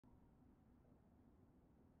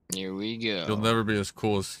Here we You'll go. never be as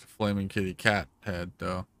cool as Flaming Kitty Cat head,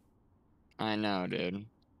 though. I know, dude.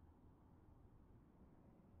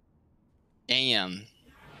 Damn.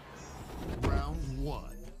 Round 1.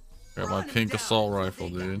 Got my pink assault rifle,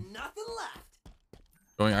 dude.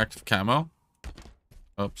 Going active camo.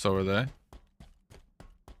 Oh, so are they.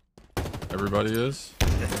 Everybody is.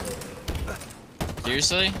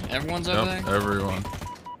 Seriously? Everyone's over Yep, there? everyone.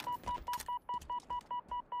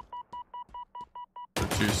 They're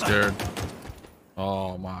too scared.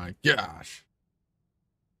 Oh my gosh.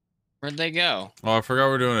 Where'd they go? Oh, I forgot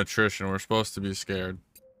we're doing attrition. We're supposed to be scared.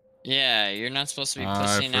 Yeah, you're not supposed to be I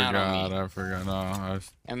pussing out on me. forgot. No,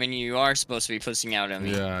 I mean, you are supposed to be pussing out on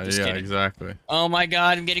me. yeah, Just yeah, kidding. exactly. Oh my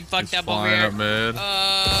god, I'm getting fucked He's up over flying here. up mid.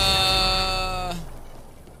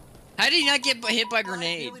 How did he not get hit by a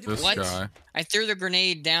grenade? This What? guy. I threw the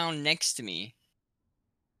grenade down next to me.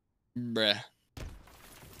 Bruh.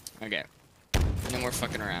 Okay. No more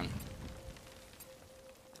fucking around.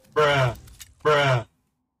 Bruh. Bruh.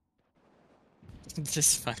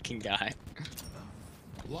 This fucking guy.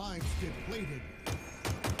 Lives depleted.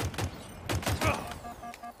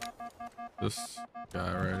 This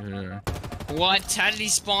guy right here. What? How did he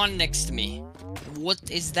spawn next to me? What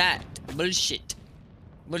is that? Bullshit.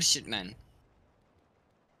 Bullshit, man.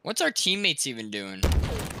 What's our teammates even doing?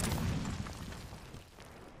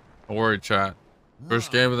 Don't worry, chat.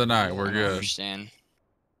 First game of the night. I We're don't good. understand.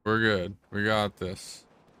 We're good. We got this.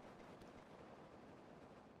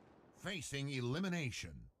 Facing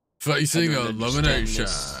elimination. Facing I don't elimination.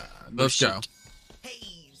 understand this Let's go. bullshit.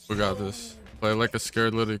 We got this. Play like a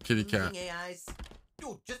scared little kitty cat.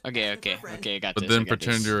 Okay, okay, okay, I got But this. then I got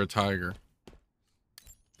pretend this. you're a tiger.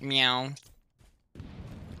 Meow.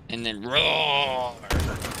 And then roar. I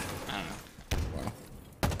don't know.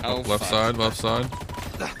 Oh, Left fuck. side, left side.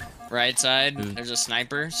 Right side. Dude. There's a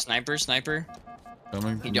sniper. Sniper.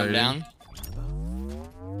 Coming. He jumped nading. down.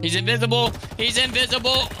 He's invisible. He's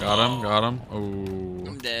invisible. Got him. I'm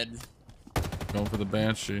Oh. dead. Going for the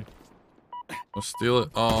banshee. I'll steal it.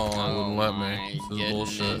 Oh, it wouldn't let me. This is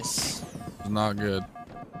bullshit. Goodness. It's not good.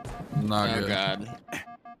 Not Oh good. god.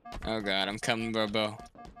 Oh god, I'm coming, Bobo.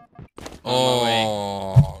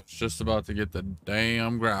 Oh, it's just about to get the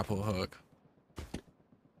damn grapple hook.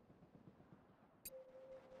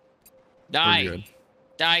 Die. Good.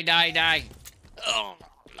 Die. Oh.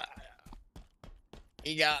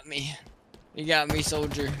 He got me. He got me,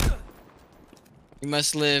 soldier. You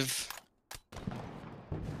must live.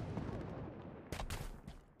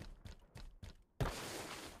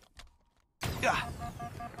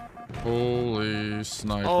 Holy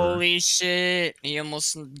sniper. Holy shit. He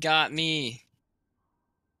almost got me.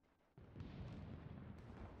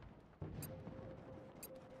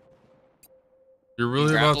 You're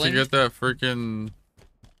really about to grappling? get that freaking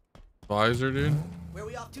visor, dude? Where are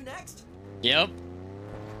we off to next? Yep.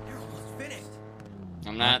 You're almost finished.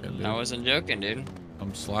 I'm not. Fucking dude. I wasn't joking, dude.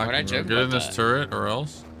 I'm slacking. Why'd I Bro. joke Get in about this that? turret or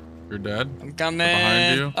else you're dead. I'm coming.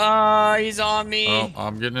 behind you. Oh, he's on me. Oh,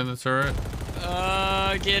 I'm getting in the turret.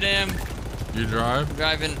 Get him. You drive. I'm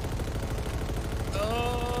driving.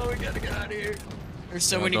 Oh, we gotta get out of here. There's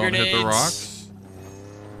so many Don't grenades. hit the rocks.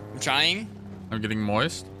 I'm trying. I'm getting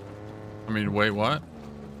moist. I mean, wait, what?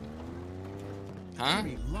 Huh?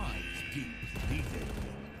 Lives depleted.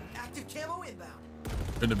 Active camo inbound.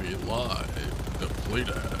 Gonna be live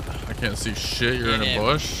depleted. I can't see shit. You're in Get a him.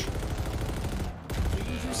 bush.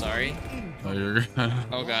 I'm sorry. Oh, you're.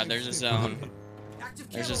 Oh god, there's a zone. Active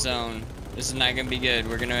There's a camo zone. This is not gonna be good.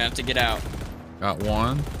 We're gonna have to get out. Got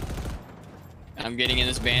one. I'm getting in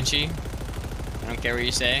this banshee. I don't care what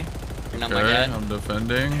you say. You're not my Okay, dad. I'm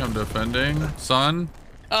defending. Son.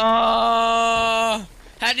 Oh,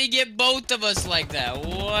 how did he get both of us like that?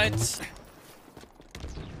 What?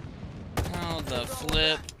 Oh, the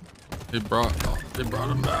flip. They brought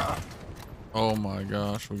him back. Oh my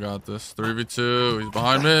gosh, we got this. 3v2. He's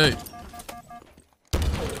behind me.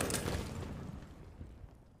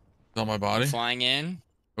 He's on my body. Flying in.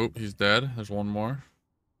 Oh, he's dead. There's one more.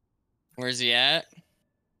 Where's he at?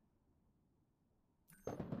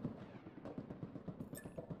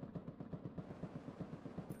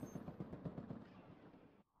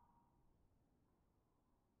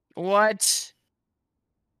 What?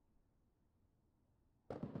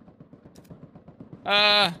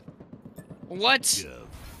 What?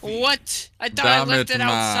 What? I thought I Damn left it, it man.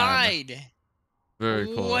 outside. Very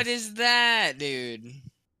close. What is that, dude?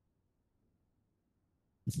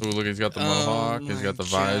 Oh, look, he's got the mohawk. He's got the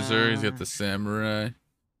visor. He's got the samurai.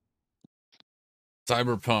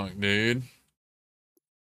 Cyberpunk, dude.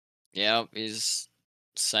 Yep, he's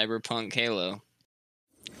Cyberpunk Halo.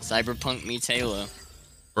 Cyberpunk meets Halo.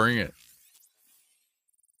 Bring it.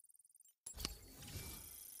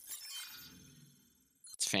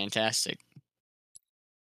 fantastic.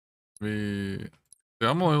 Yeah,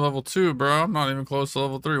 I'm only level 2, bro. I'm not even close to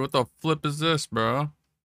level 3. What the flip is this, bro?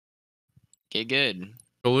 Get good.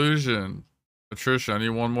 Collusion. Attrition. I need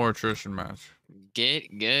one more attrition match.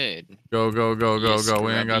 Get good. Go, go, go, You go, go.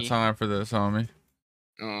 We ain't got scrubby. time for this, homie.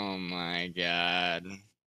 Oh my god.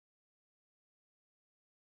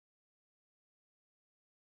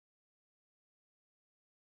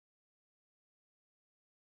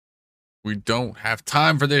 We don't have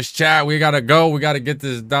time for this, chat. We gotta go. We gotta get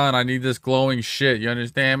this done. I need this glowing shit. You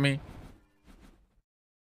understand me?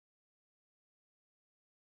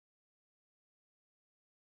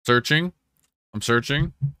 Searching. I'm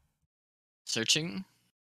searching. Searching.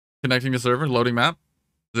 Connecting to server. Loading map.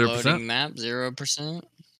 0%. Loading map. 0%.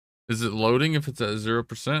 Is it loading if it's at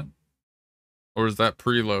 0%? Or is that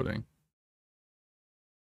preloading?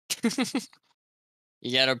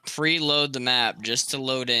 You gotta preload the map just to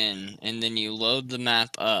load in, and then you load the map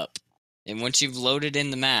up. And once you've loaded in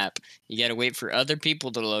the map, you gotta wait for other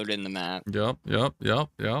people to load in the map. Yep, yep, yep,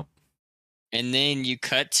 yep. And then you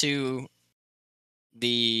cut to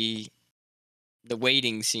the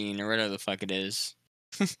waiting scene or whatever the fuck it is.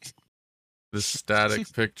 This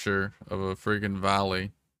static picture of a freaking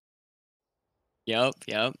valley. Yep.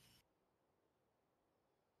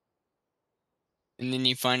 And then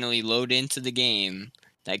you finally load into the game.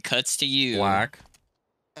 That cuts to you. Black.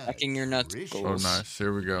 Sucking your nuts. Oh, nice.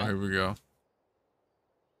 Here we go. Here we go.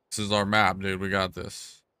 This is our map, dude. We got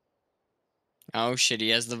this. Oh shit, he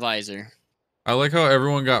has the visor. I like how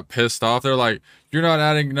everyone got pissed off. They're like, you're not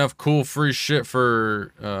adding enough cool free shit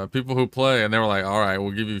for people who play. And they were like, all right,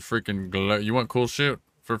 we'll give you freaking glow. You want cool shit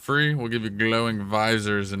for free? We'll give you glowing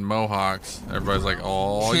visors and mohawks. Everybody's like,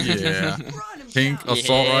 oh, yeah. Pink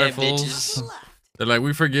assault rifles. Bitches. They're like,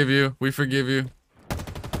 we forgive you. We forgive you.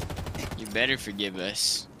 You better forgive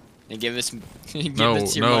us. And give us, give No,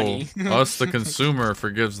 us your no. money. Us, the consumer,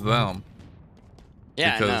 forgives them.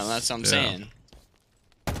 Yeah, no, Because- that's what I'm yeah. saying.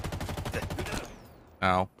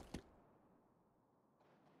 Ow.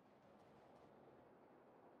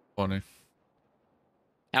 Funny.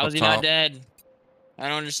 How Up is he top. not dead? I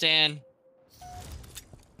don't understand.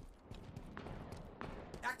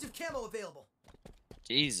 Active camo available.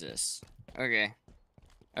 Jesus. Okay.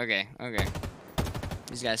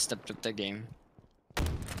 These guys stepped up their game.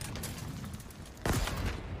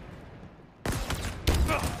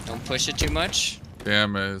 Don't push it too much.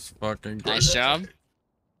 Damn it, it's fucking great. Nice job.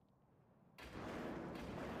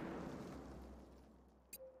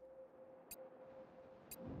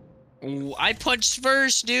 Ooh, I punched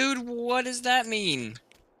first, dude. What does that mean?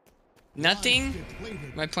 Nothing?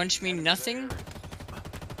 My punch mean nothing?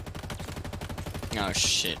 Oh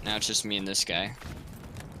shit, now it's just me and this guy.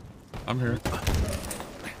 I'm here.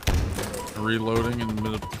 Reloading in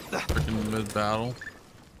freaking mid battle.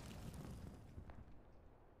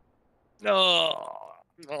 No.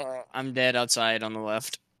 I'm dead outside on the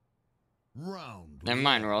left. Round Never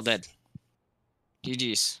mind, we're all dead.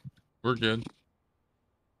 GG's. We're good.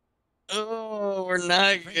 Oh, we're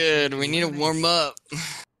not good. We need to warm up.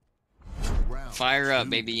 round Fire up, two.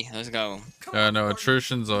 baby. Let's go. Yeah, no,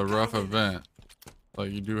 attrition's a rough event.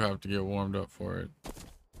 Like, you do have to get warmed up for it.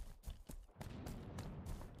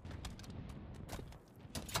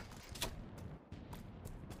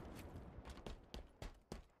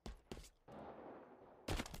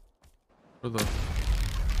 Where the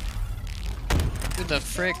Who the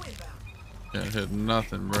frick? Camo inbound. can't hit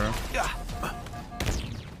nothing, bro.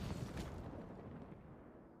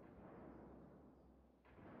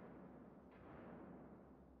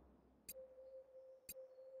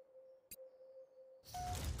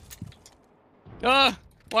 Ah,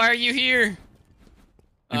 why are you here?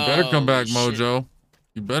 You better come back, Holy shit. Mojo.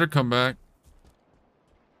 You better come back.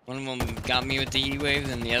 One of them got me with the heat wave,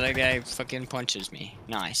 and the other guy fucking punches me.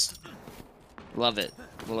 Nice. Love it.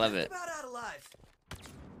 Love it. About out alive.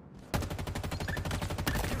 They're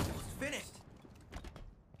almost finished.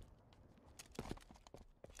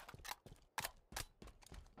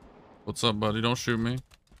 What's up, buddy? Don't shoot me.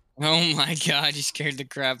 Oh my god, you scared the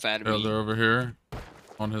crap out of Yeah, me. they're over here.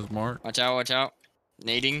 On his mark. Watch out, watch out.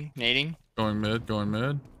 Nading. Going mid, going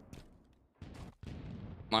mid.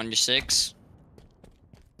 I'm on your 6.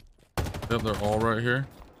 Yep, they're all right here.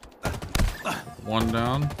 One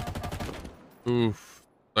down. Oof.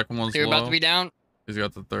 Second one's You're low. about to be down? He's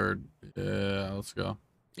got the third. Yeah, let's go.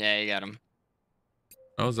 Yeah, you got him.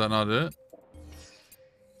 Oh, is that not it?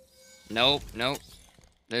 Nope.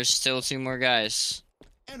 There's still 2 more guys.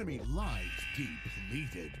 Enemy lives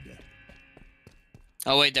depleted.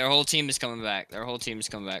 Oh wait, their whole team is coming back.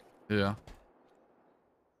 Yeah.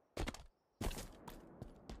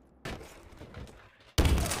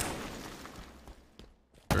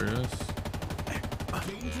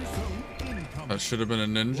 That should have been a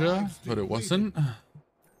ninja, but it wasn't.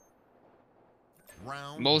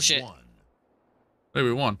 Round Bullshit. 1. Hey,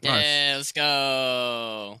 we won. Nice. Yeah, let's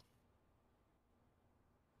go.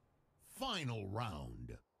 Final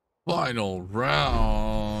round. Final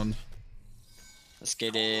round. Let's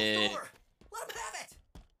get Almost it. over. Let him have it.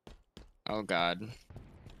 Oh god.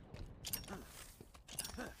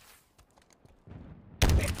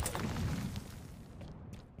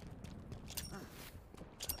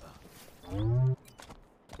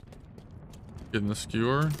 Getting the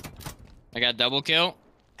skewer. I got double kill.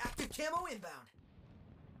 Active camo inbound.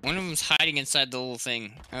 One of them's hiding inside the little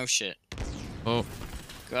thing. Oh shit. Oh,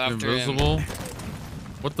 Go after him. invisible.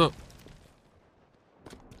 What the?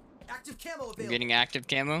 Active camo I'm available. getting active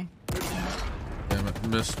camo. Damn it,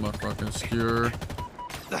 missed my fucking skewer.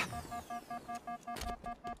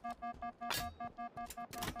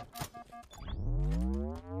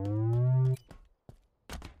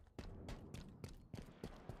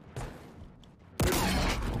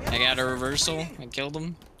 I got a reversal. I killed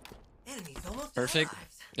him. Enemies almost Perfect. arrived.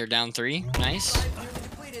 They're down 3. Nice. Lives nearly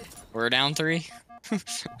depleted. We're down 3.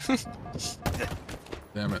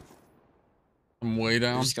 Damn it. I'm way I'm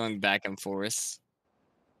down. just going back and forth.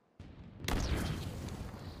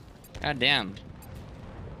 God damn.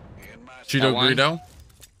 Cheeto one. Greedo.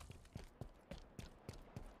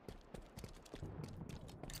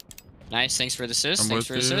 Nice. Thanks for the assist. I'm Thanks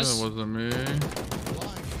with for you. the That assist. wasn't me. Lives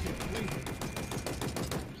depleted.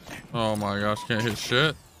 Oh my gosh, can't hit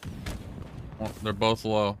shit. Oh, they're both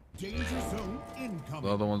low. Danger zone The incoming.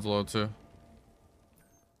 other one's low too.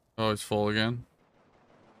 Oh, he's full again.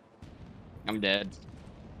 I'm dead.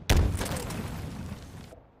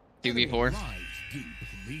 2v4. Lives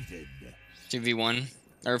depleted. 2v1.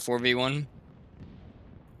 Or 4v1.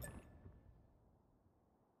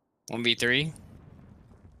 1v3.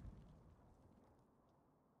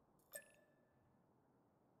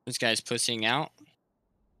 This guy's pussing out.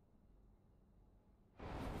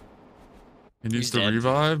 He needs He's to dead.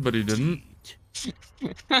 revive, but he didn't.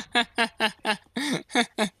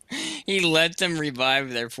 He let them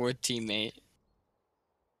revive their 4th teammate.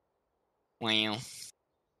 Wow.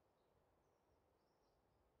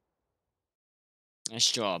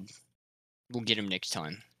 Nice job. We'll get him next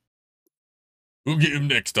time. We'll get him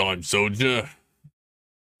next time, soldier.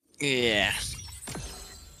 Yeah.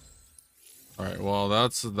 Alright, well,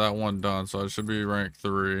 that's that one done, so I should be rank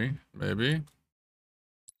 3, maybe.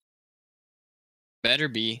 Better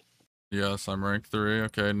be. Yes, I'm rank 3.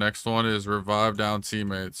 Okay, next one is revive down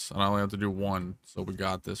teammates, and I only have to do 1, so we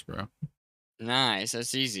got this, bro. Nice.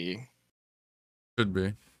 That's easy. Should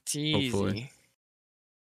be. It's easy. Hopefully.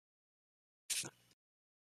 Let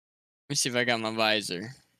me see if I got my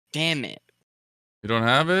visor. Damn it. You don't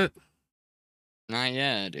have it? Not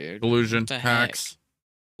yet, dude. Collusion, What the hacks,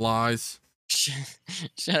 lies.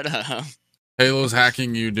 Shut up. Halo's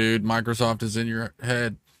hacking you, dude. Microsoft is in your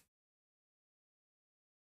head.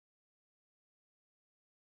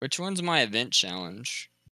 Which one's my event challenge?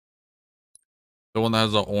 The one that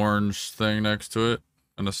has the orange thing next to it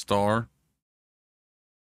and a star.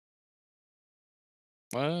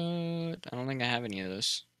 What? I don't think I have any of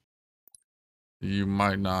those. You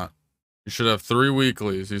might not. You should have 3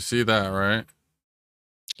 weeklies. You see that, right?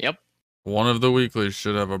 Yep. One of the weeklies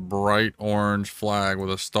should have a bright orange flag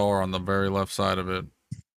with a star on the very left side of it.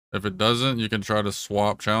 If it doesn't, you can try to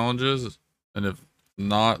swap challenges. And if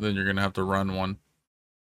not, then you're going to have to run one.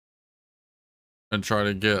 And try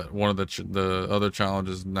to get one of the other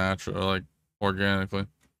challenges natural, like organically.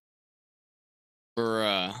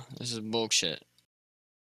 Bruh. This is bullshit.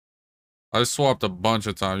 I swapped a bunch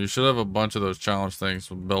of times. You should have a bunch of those challenge things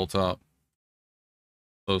built up.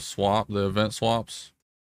 The event swaps.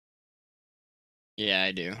 Yeah,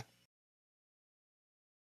 I do.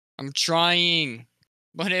 I'm trying,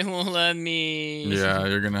 but it won't let me. Yeah,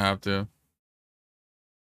 you're gonna have to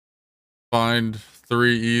find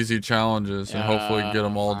 3 easy challenges and hopefully get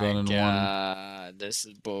them all done in one. God, this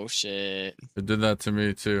is bullshit. It did that to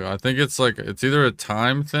me too. I think it's like it's either a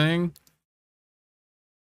time thing.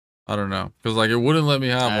 I don't know, because like it wouldn't let me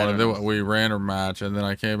have one, and then we ran a match, and then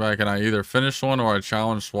I came back and I either finished one or I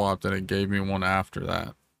challenge swapped, and it gave me one after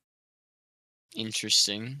that.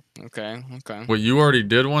 Interesting. Okay. Okay. Wait, you already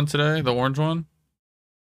did one today, the orange one?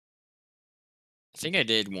 I think I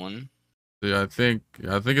did one. Yeah, I think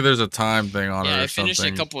there's a time thing on it Yeah, or I finished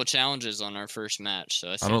something. a couple of challenges on our first match,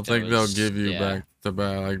 so I don't think they'll give you back to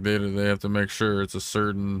back. Like they have to make sure it's a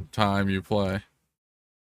certain time you play.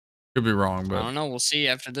 Could be wrong, I but don't know. We'll see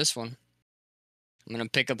after this one. I'm gonna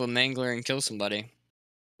pick up a mangler and kill somebody.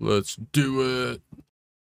 let's do it.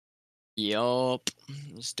 Yup.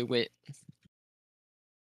 Let's do it.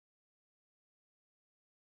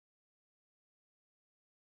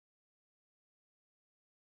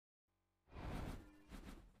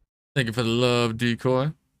 Thank you for the love,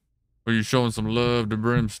 decoy. Are you showing some love to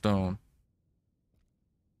Brimstone?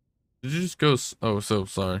 Did you just go? Oh, so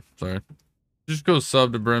sorry. Sorry. Did you just go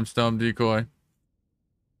sub to Brimstone, decoy?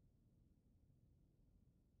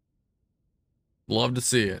 Love to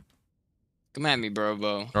see it. Come at me, bro.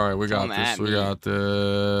 All right, we got Come this. at We me. got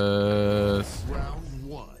this. Round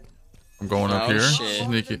one. I'm going up Oh, here. shit.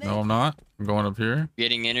 Sneaky. No, I'm not. I'm going up here.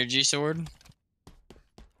 Getting energy sword.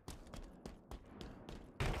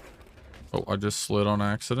 Oh, I just slid on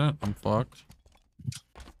accident. I'm fucked.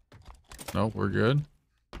 Nope, we're good.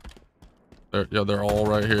 Yeah, they're all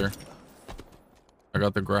right here. I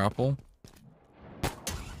got the grapple.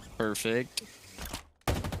 Perfect.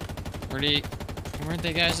 Where'd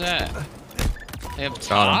they guys at? They up Got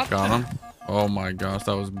top? him. Got him. Oh my gosh,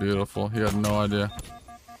 that was beautiful. He had no idea.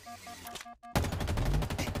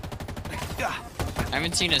 I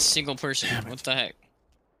haven't seen a single person. What the heck?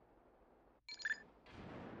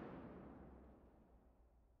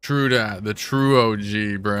 True that. The true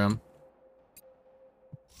OG, Brim.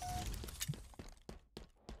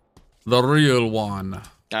 The real one.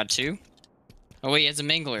 Got two? Oh wait, he has a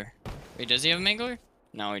mangler. Wait, does he have a mangler?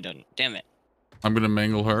 No, he doesn't. Damn it. I'm gonna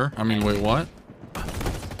mangle her. I mean, wait, what?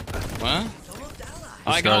 What? It's almost out of lives.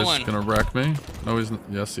 Oh, I This got guy's one. gonna wreck me. No, he's not.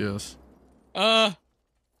 Yes, he is. I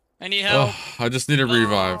need help. I just need a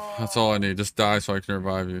revive. That's all I need. Just die so I can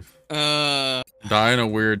revive you. Die in a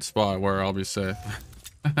weird spot where I'll be safe.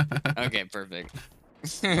 Okay, perfect.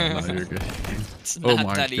 No, you're good. It's Oh not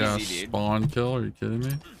my that gosh, easy, dude. spawn kill? Are you kidding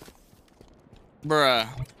me? Bruh.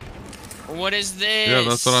 What is this? Yeah,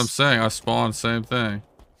 that's what I'm saying. I spawned, same thing.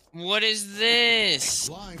 What is this?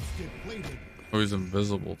 Lives depleted. Oh, he's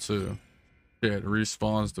invisible too. Shit,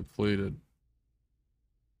 respawns depleted.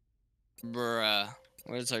 Bruh.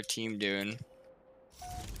 What is our team doing?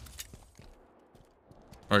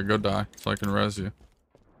 Alright, go die so I can res you.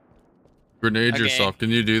 Grenade Okay. yourself. Can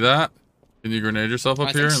you do that? Can you grenade yourself up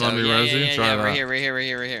I here think and so. let me Yeah, res yeah, you? yeah, Try yeah. that. Right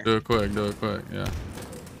here. Do it quick, yeah.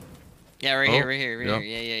 Yeah, right Oh, here.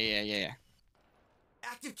 yep. Yeah.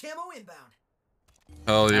 Active camo inbound.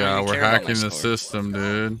 Hell I don't yeah, even we're care about my hacking the score. system,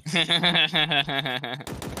 dude.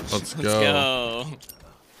 Let's Let's go. go.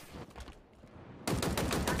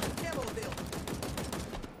 Active camo available.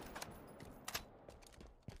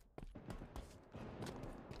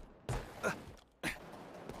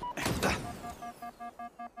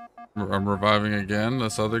 I'm reviving again,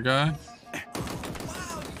 this other guy. Wow,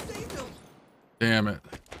 you saved him. Damn it.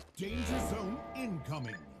 Danger zone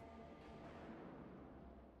incoming.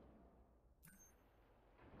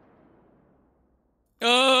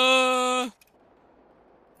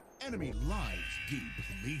 Enemy lives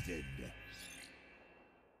depleted.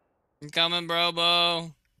 I'm coming,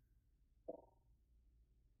 Brobo.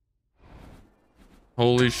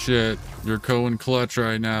 Holy shit. You're Cohen clutch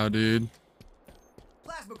right now, dude.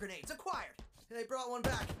 Plasma grenades acquired. And I brought one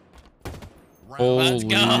back. Holy Let's go.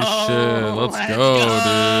 shit. Let's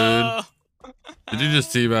go, dude. Did you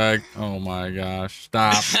just teabag? Oh my gosh.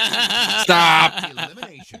 Stop. Stop.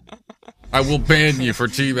 Elimination. I will ban you for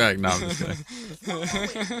teabag. No, I'm just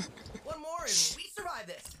kidding. One more and we survive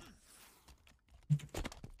this.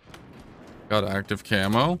 Got active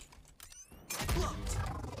camo. Cloaked.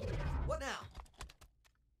 What now?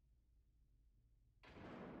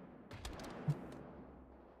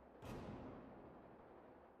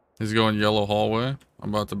 He's going yellow hallway. I'm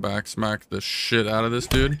about to back smack the shit out of this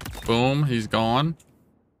dude. Boom. He's gone.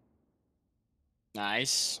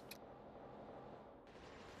 Nice.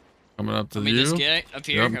 Coming up to Let me you. just get up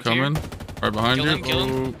here. Yep, up coming. Here. Right behind Kill you. him, kill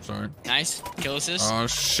him. Oh, sorry. Nice. Kill assist. Oh,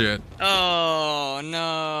 shit. Oh,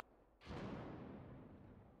 no.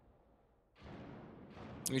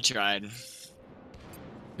 We tried.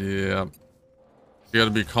 Yeah. You gotta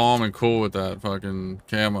be calm and cool with that fucking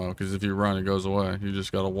camo, because if you run, it goes away. You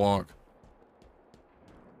just gotta walk.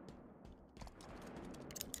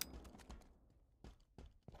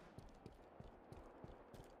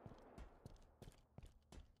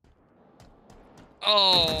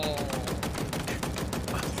 Oh.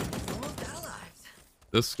 Almost out of lives.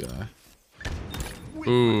 This guy.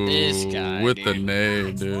 Ooh, This guy, with the dude.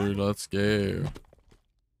 nade, dude. Let's go.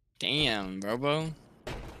 Damn, Brobo.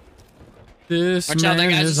 This Watch out, that man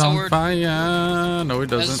guy's a is on sword. fire. No, he He has a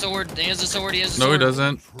doesn't. sword. He has a sword. He has a No, he sword.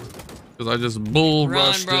 doesn't. Because I just bull Run,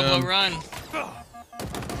 rushed Brobo, him. run. They're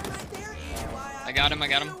right there. I got him.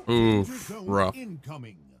 Ooh, Danger zone rough.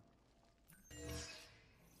 incoming.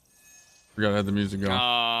 We gotta have the music Oh, going.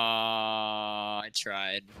 I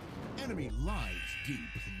tried. Enemy lives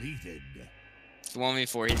depleted. It's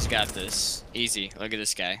 1v4. He's got this. Easy. Look at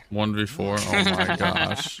this guy. 1v4. Oh my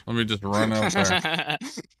gosh. Let me just run out there.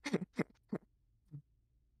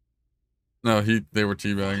 No, they were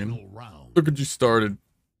teabagging. Final round. Look at you started.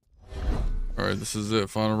 All right, this is it.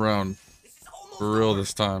 Final round. This is almost For real over.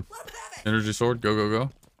 this time. Let him have it. Energy sword. Go, go, go.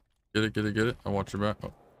 Get it, get it, get it. I'll watch your back.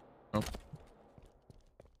 Oh. Oh.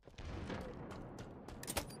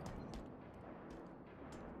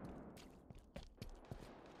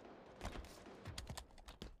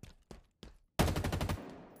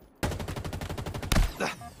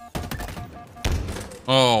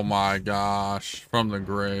 Oh my gosh. From the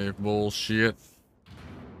grave. Bullshit.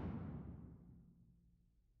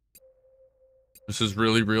 This is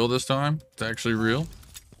really real this time? It's actually real?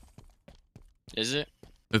 Is it?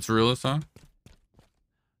 It's real this time?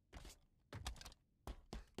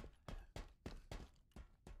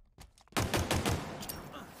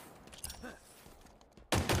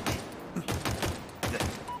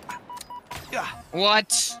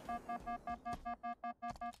 What?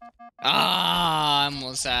 Ah, I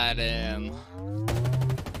almost had him.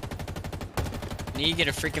 Need to get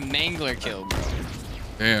a freaking mangler kill, bro.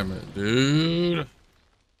 Damn it, dude.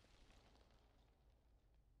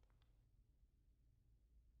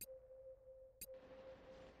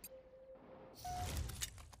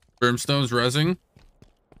 Brimstone's rezzing.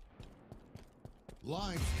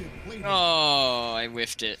 Lives depleted. Oh, I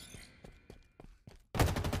whiffed it.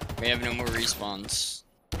 We have no more respawns.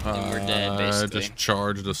 And we're dead, I basically. just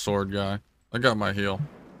charged a sword guy. I got my heal.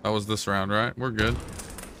 That was this round, right? We're good.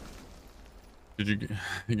 Did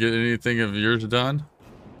you get anything of yours done?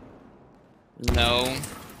 No.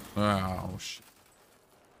 Oh, shit.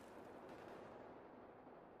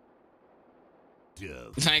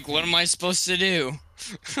 Like, what am I supposed to do?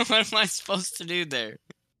 What am I supposed to do there?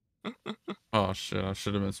 Oh, shit. I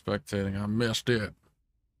should have been spectating. I missed it.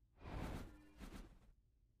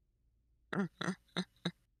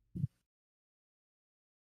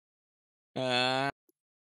 Uh,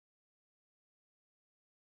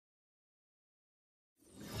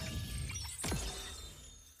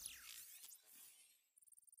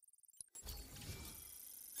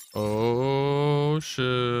 Oh, shit.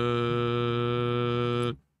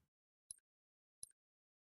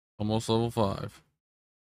 Almost level 5.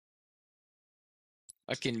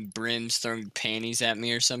 fucking Brim's throwing panties at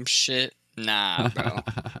me or some shit. Nah, bro.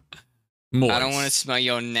 Moist. I don't want to smell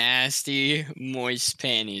your nasty, moist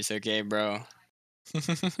panties, okay, bro?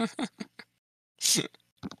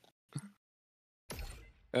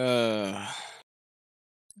 uh,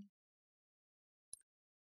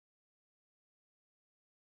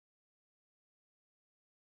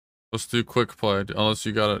 Let's do quick play. Unless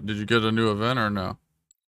you got a... Did you get a new event or no?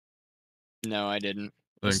 no, I didn't.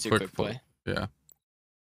 Then Let's do quick play. Yeah.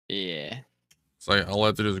 Yeah. It's like all I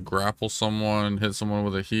have to do is grapple someone, hit someone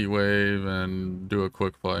with a heat wave, and do a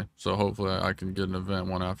quick play. So hopefully I can get an event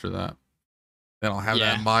one after that. Then I'll have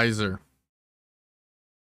that Yeah. visor.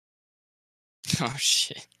 Oh,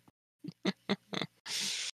 shit.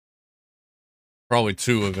 Probably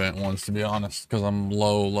 2 event ones to be honest, because I'm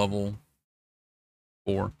low level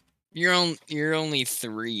 4. You're only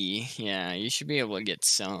 3. Yeah, you should be able to get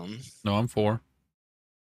some. No, I'm 4.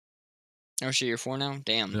 Oh shit, you're 4 now?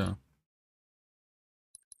 Damn. Yeah.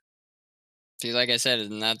 See, like I said, it's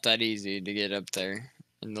not that easy to get up there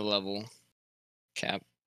in the level cap.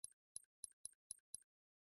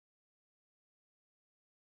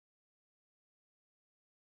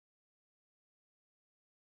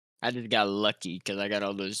 I just got lucky because I got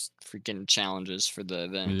all those freaking challenges for the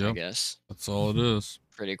event, I Yep. guess. That's all it is.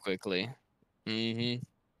 Pretty quickly. Mm-hmm.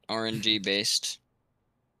 RNG based.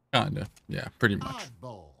 Kinda. Yeah, pretty much.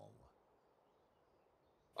 Oddball.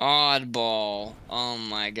 Oddball. Oh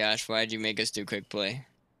my gosh, why'd you make us do quick play?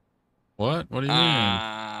 What? What do you mean?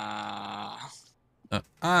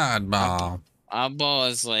 Oddball. Oddball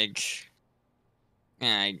is like...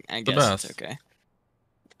 Yeah, I The guess best. it's okay.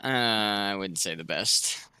 I wouldn't say the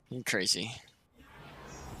best. You're crazy.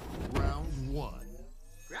 Round 1.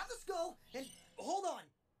 Grab the skull and hold on.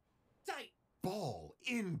 Tight. Ball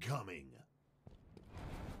incoming.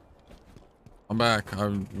 I'm back. I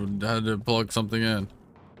had to plug something in.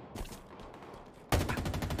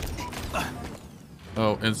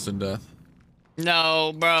 Oh, instant death.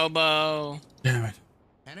 No, bro. Damn it.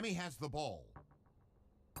 Enemy has the ball.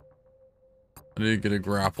 I need to get a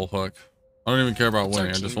grapple hook. I don't even care about What's our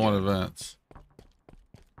winning. I just team want doing? events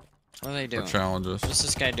What are they or doing? challenges. What's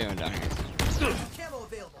this guy doing down here? Camo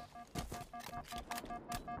available.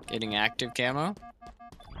 Getting active camo?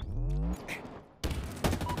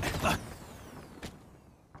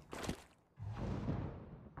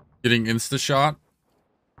 Getting insta shot.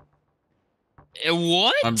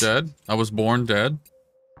 What? I'm dead. I was born dead.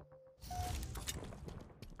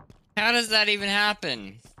 How does that even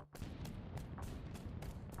happen?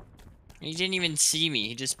 He didn't even see me.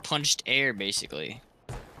 He just punched air, basically.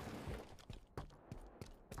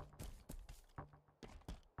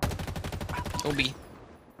 Toby.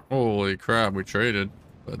 Holy crap, we traded.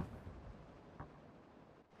 But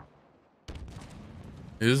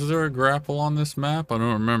is there a grapple on this map? I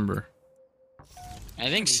don't remember. I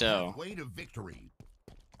think so. Way to victory.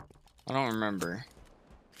 I don't remember.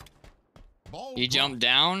 Ball He jumped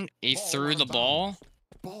down. He Ball threw out the of ball. bounds.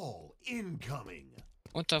 Ball incoming.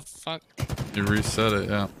 What the fuck? You reset it,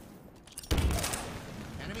 yeah.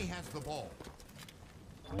 Enemy has the ball.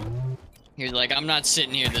 He was like, I'm not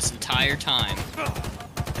sitting here this entire time.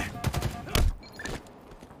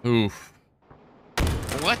 Oof.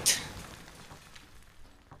 What?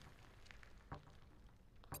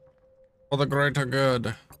 For the greater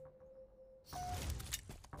good.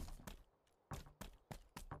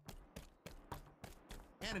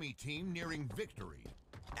 Enemy team nearing victory.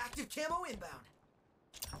 Active camo inbound.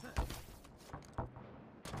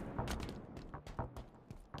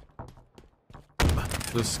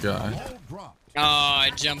 This guy. Ball dropped. Oh,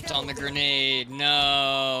 I jumped on the grenade.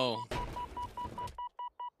 No.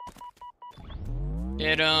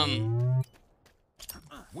 Hit him.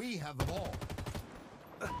 We have the ball.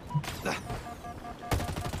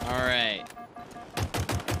 Alright.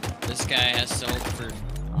 This guy has to hold for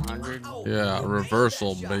 100. Yeah,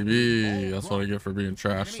 reversal, baby. That's what I get for being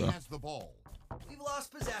trash, Enemy though. has the ball. We've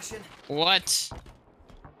lost possession. What?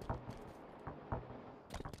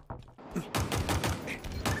 Ball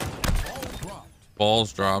dropped.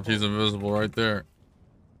 Balls dropped. He's invisible right there.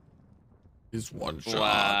 He's one shot.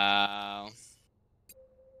 Wow.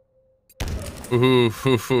 Ooh,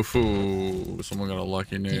 hoo, hoo, hoo. Someone got a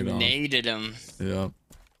lucky He nade on. naded him. Yep.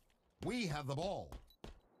 We have the ball.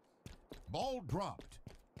 Ball dropped.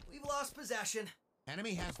 We've lost possession.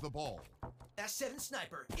 Enemy has the ball. S7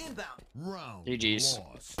 sniper inbound. Round GG's.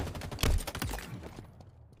 lost.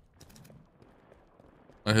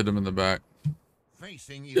 I hit him in the back.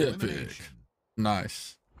 Facing Epic. elimination.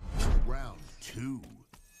 Nice. Round 2.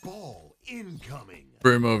 Ball incoming.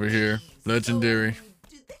 Brim over here. Legendary. So,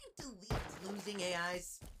 did they delete losing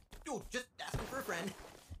AIs? Oh, just asking for a friend.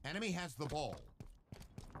 Enemy has the ball.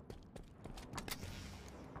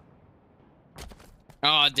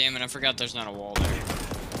 Oh, damn it. I forgot there's not a wall there.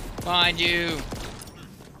 Behind you.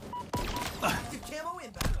 Active camo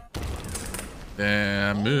inbound.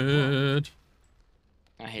 Damn it.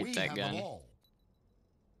 I hate We that have gun. the ball.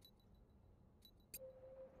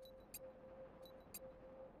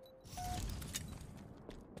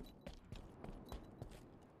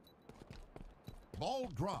 Ball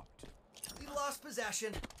dropped. We've lost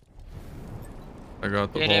possession. I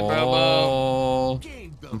got the Get it, ball.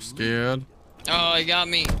 Gained the I'm lead. scared. Oh, he got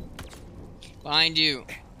me. Behind you.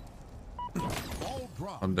 Ball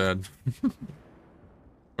dropped. I'm dead.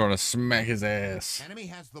 Gonna smack his ass. Enemy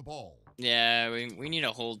has the ball. Yeah, we need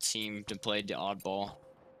a whole team to play the oddball.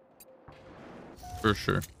 For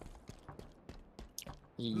sure.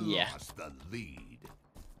 Yeah. Lost the lead.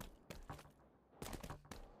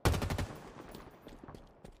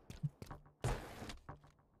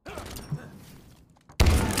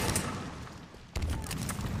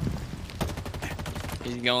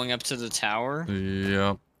 He's going up to the tower.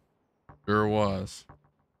 Yep. Sure was.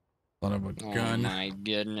 Son of a Oh gun. my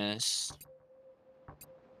goodness.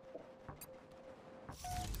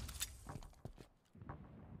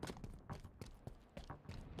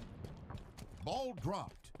 Ball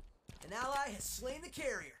dropped. An ally has slain the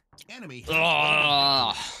carrier. Enemy.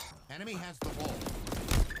 Ugh. Enemy has the ball.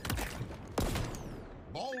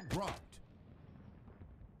 Ball dropped.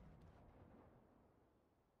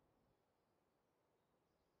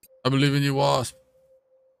 I believe in you, Wasp.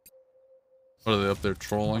 What are they up there I'm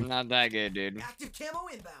trolling? not that good, dude. Active camo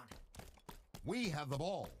inbound. We have the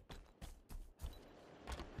ball.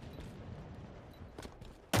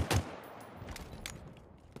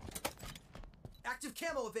 Active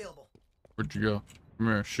camo available. Where'd you go? Come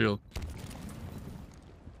here, shield.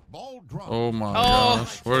 Ball dropped. Oh my Oh.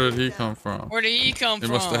 gosh. Where did he come from? Where did he come He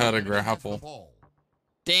from? must have had a Enemy has the grapple. ball.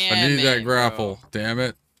 Damn I need it, that bro. grapple. Damn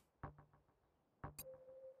it.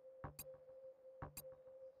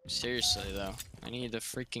 Seriously, though. I need the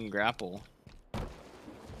freaking grapple.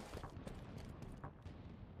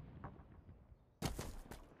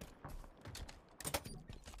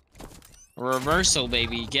 Reversal,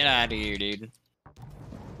 baby. Get out of here, dude.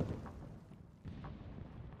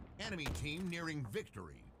 Enemy team nearing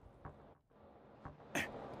victory.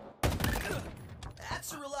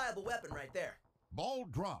 That's a reliable weapon right there. Ball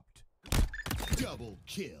dropped. Double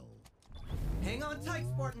kill. Hang on tight,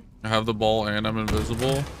 Spartan. I have the ball and I'm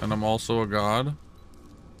invisible and I'm also a god.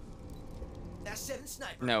 S7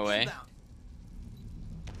 sniper No way. inbound.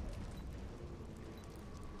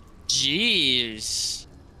 Jeez.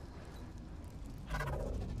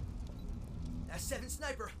 S7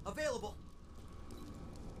 sniper available.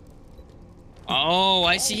 Oh,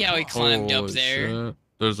 I see how he climbed up Holy there. shit.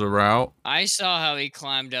 There's a route. I saw how he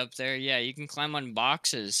climbed up there. Yeah, you can climb on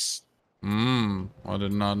boxes. I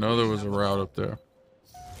did not know there was a route up there.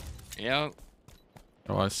 Yep.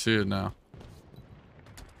 Oh, I see it now.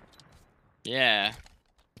 Yeah.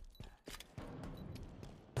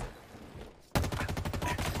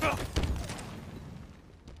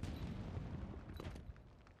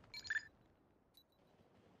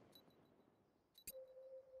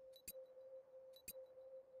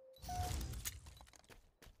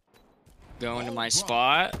 Going to my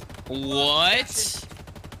spot. What?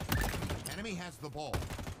 Enemy has the ball.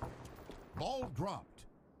 Ball dropped.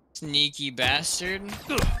 Sneaky bastard.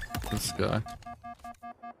 This guy.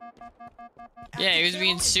 Yeah, he was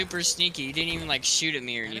being super sneaky. He didn't even like shoot at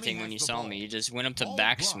me or anything when he saw me. He just went up to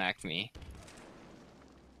back smack me.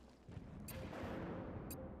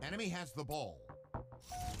 Enemy has the ball.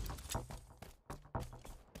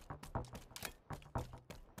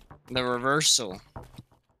 The reversal.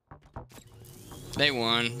 They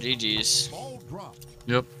won. GG's. Ball dropped.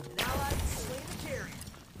 Yep. Now I can slay the carrier.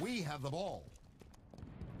 We have the ball.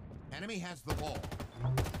 Enemy has the ball.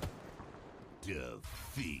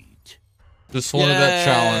 Defeat. Just wanted that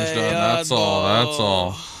challenge done. That's all. That's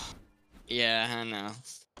all. Yeah, I know.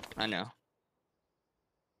 I know.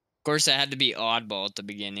 Of course, I had to be oddball at the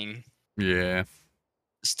beginning. Yeah.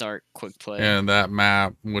 Start quick play. And that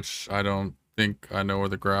map, which I don't think I know where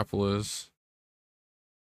the grapple is.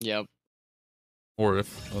 Yep. Or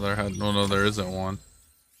if there had no, there isn't one.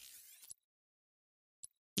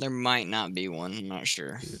 There might not be one. I'm not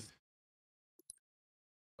sure.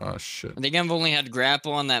 Oh shit. I think I've only had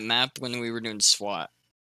grapple on that map when we were doing SWAT.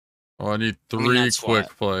 Oh, I need not three SWAT.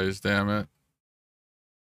 quick plays. Damn it.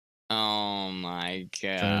 Oh my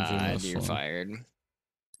Changing god, this you're one. fired.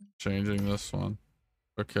 Changing this one.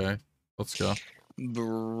 Okay, let's go.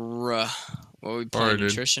 Bruh. What, we Sorry, playing dude.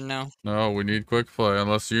 nutrition now? No, we need quick play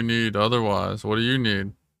unless you need otherwise. What do you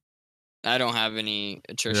need? I don't have any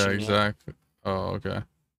attrition Yeah, yet. exactly. Oh, okay.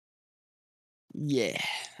 Yeah,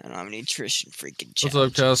 I don't have any attrition freaking What's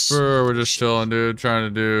up, challenges. Casper? We're just chilling, dude.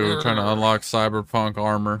 Trying to unlock cyberpunk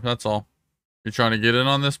armor. That's all. You trying to get in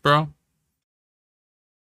on this, bro?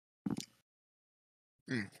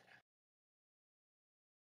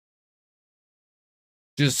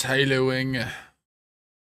 Just haloing.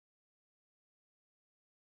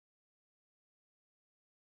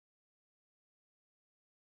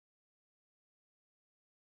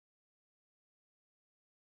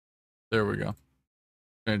 There we go.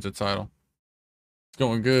 Change the title. It's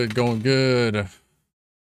going good, going good.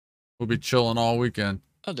 We'll be chilling all weekend.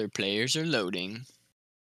 Other players are loading.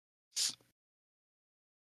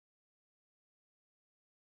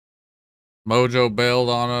 Mojo bailed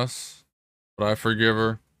on us, but I forgive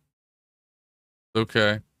her. It's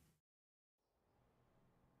okay.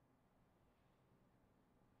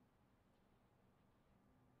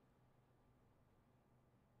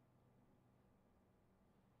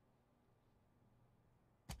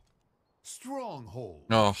 Stronghold.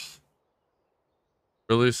 Oh.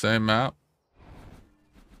 Really? Same map?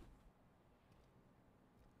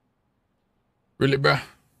 Really, bruh?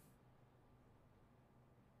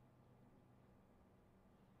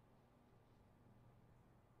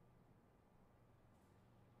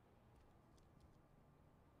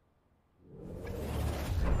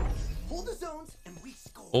 Hold the zones and we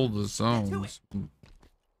score. Hold the zones.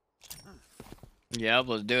 Yeah,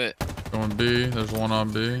 let's do it. Going B. There's one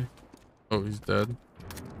on B. Oh, he's dead.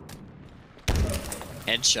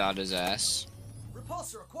 Headshot his ass.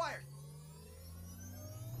 Repulsor acquired.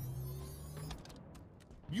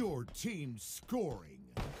 Your team scoring.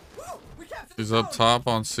 Woo! We captured He's the up zone. top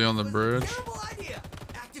on C on the Was a bridge. terrible idea.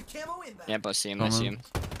 Active camo inbound. Yep, I see him. I see him.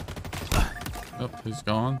 Yep, he's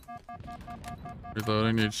gone.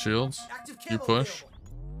 Reloading, need shields. Active You camo push.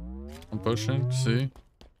 available. I'm pushing. C.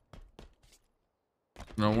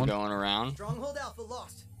 No one. Going around. Stronghold Alpha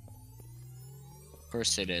lost. Of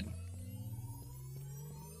course they did.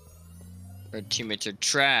 Our teammates are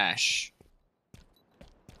trash.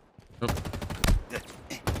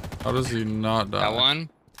 How does he not die? Got one.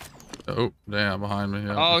 Oh, damn, behind me. Yeah,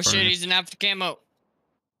 Oh in front of shit, you. he's an after camo.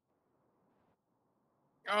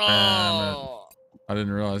 Damn Oh. I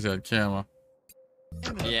didn't realize he had camo.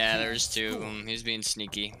 Yeah, there's two of them. He's being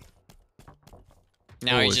sneaky.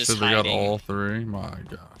 Now Holy he's just shit, they got hiding. all three. My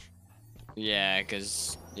gosh. Yeah,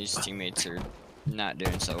 because these teammates are not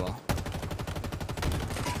doing so well.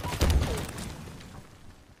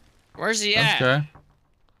 Where's he at? Okay.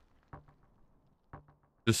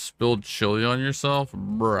 Just spilled chili on yourself?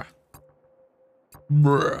 Bruh.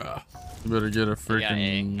 Bruh. You better get a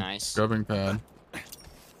freaking nice. scrubbing pad.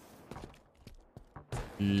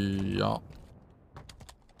 Yeah.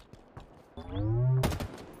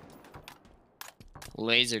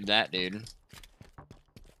 Lasered that dude.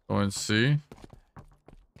 Going C.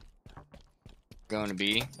 Going to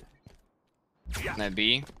B. At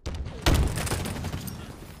B.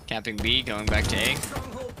 Capping B, going back to A.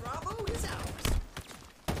 Stronghold Bravo is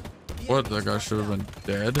ours. What? That guy should have been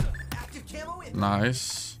dead. Active camo in.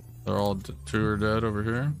 Nice. They're all two are dead over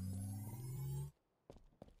here.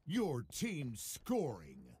 Your team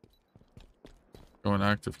scoring. Going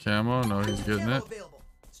active camo. No, he's Active getting camo it. available.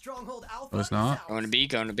 Stronghold Alpha No, he's is not. ours. Going to B,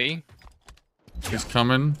 going to B. He's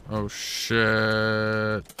coming. Oh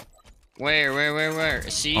shit. Where?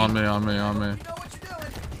 C? On me, on me, on We me. know what you're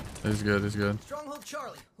doing. He's good, he's good. Stronghold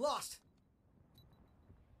Charlie lost.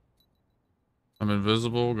 I'm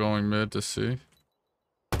invisible, going mid to C.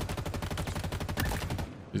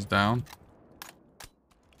 He's down.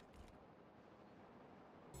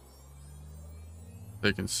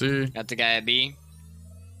 Taking C. Got the guy at B.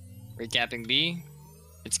 Recapping B.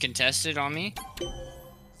 It's contested on me. Those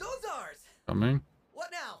ours. Coming. What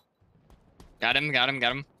now? Got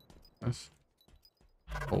him. Nice.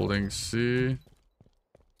 Holding C.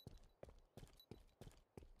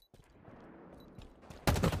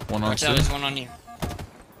 One on Watch C. out, there's one on you.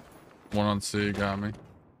 One on C, got me.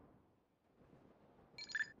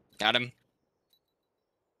 Got him.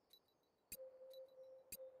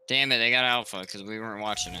 Damn it, they got Alpha because we weren't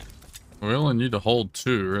watching it. We only need to hold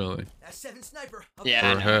two, really. That's 7 sniper. Yeah, We're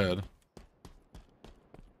I know. ahead.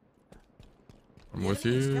 I'm with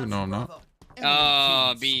you. No, I'm not.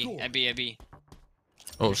 Oh, B. At B.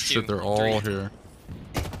 Oh There's shit, two, they're all here.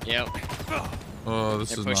 Yep. Oh, this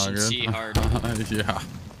They're is not pushing good. C hard. Yeah,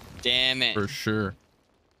 Damn it. for sure.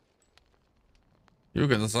 You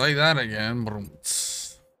can say that again. The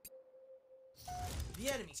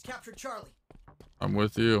enemies captured Charlie. I'm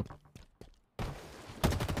with you.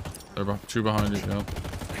 They're two behind you, yeah.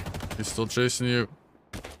 He's still chasing you.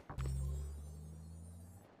 Of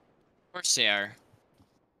course they are.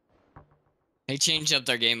 They changed up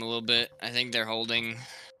their game a little bit. I think they're holding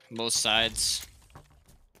both sides.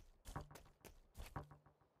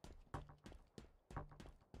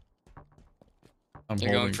 I'm They're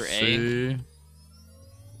going holding for A. C.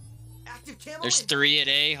 Active camo There's in. 3 at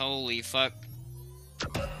A. Holy fuck.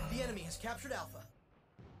 The enemy has captured Alpha.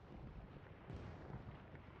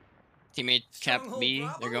 Teammate cap Stronghold B.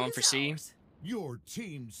 Bravo They're going is for C. ours. Your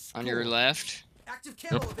team On your scored. left. Active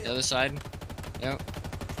camo Yep. The available. other side. Yep.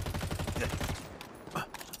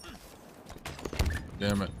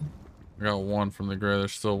 Damn it. I got one from the gray.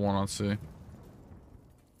 There's still one on C.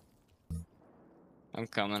 I'm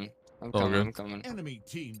coming. I'm all coming. good. I'm coming. Enemy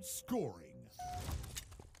team scoring.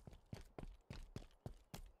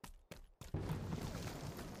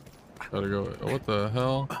 Gotta go. What the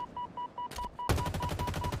hell?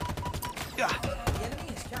 The enemy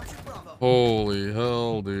has captured Bravo. Holy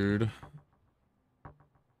hell, dude.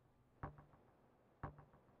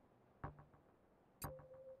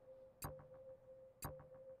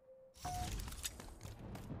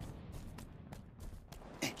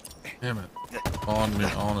 Damn it. On me,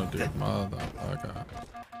 on it, dude. Motherfucker.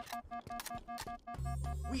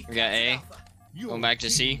 We We got A. Your back to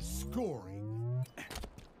C. team Scoring.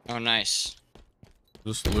 Oh, nice.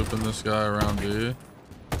 Just looping this guy around B.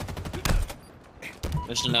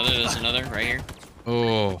 There's another right here.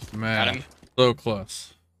 Oh, Got man. him. So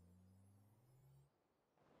close.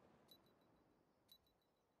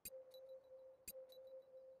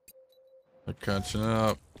 They're catching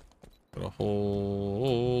up. Gotta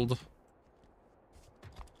hold.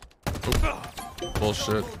 Oh.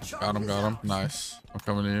 Bullshit. Got him. Nice. I'm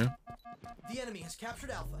coming to you. The enemy has captured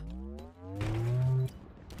Alpha.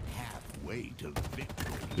 Halfway to victory.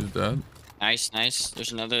 He's dead. Nice.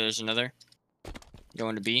 There's another.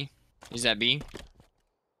 Going to B. He's at B.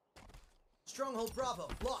 Stronghold Bravo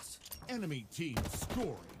lost. Enemy team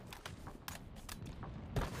scoring.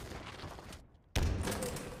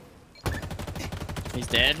 He's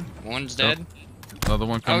dead. One's dead. Another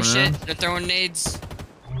one coming Oh shit, in. they're throwing nades.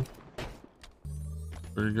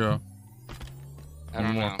 Where'd you go? I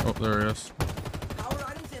don't know. Oh, there he is. Power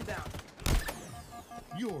items inbound.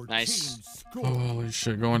 Your Nice. team scoring. Holy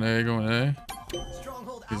shit. Going A.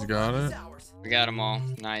 Stronghold He's Alpha got is it. ours. We got them all.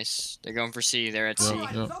 Nice. They're going for C. They're at C.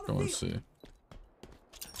 Yep. Going C.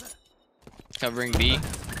 Covering B.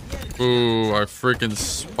 The enemy Ooh, I freaking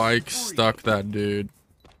spike stuck that dude.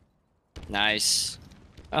 Nice.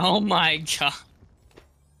 Oh my god.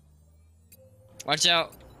 Watch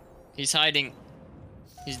out. He's hiding.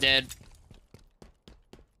 He's dead.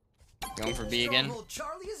 Going for B again. Stronghold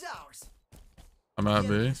Charlie is ours. I'm at The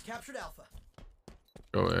enemy B. has captured Alpha.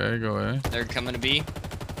 Go A, go A. They're coming to B.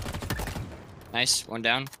 Nice. One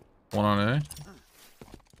down. One on A.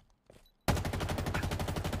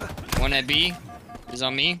 One at B. He's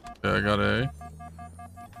on me. Yeah, I got A.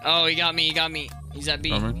 Oh, he got me. He got me. He's at B.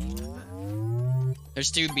 Coming.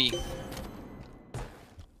 There's two B.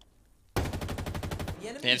 The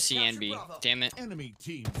enemy They have has C and captured B. Bravo. Damn it. Enemy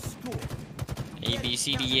team score. A, B,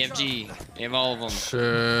 C, D, E, F, G. They have all of them.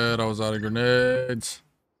 Shit, I was out of grenades.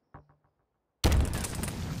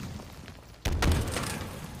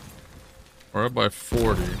 We're up by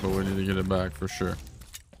 40, but we need to get it back for sure.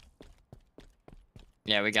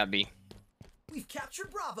 Yeah, we got B. We've captured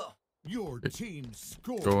Bravo. Your team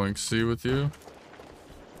score. Going C with you.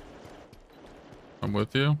 I'm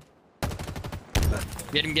with you.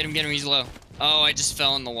 Get him, get him, get him. He's low. Oh, I just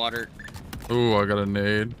fell in the water. Ooh, I got a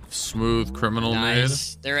nade. Smooth criminal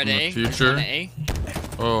Nice. They're at In the A. There's future. one at A. nade.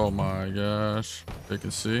 Oh my gosh. They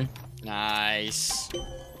can see. Nice.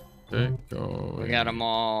 Okay, go. We got them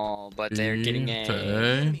all, but they're getting B A. to The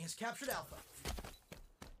A. enemy has captured Alpha.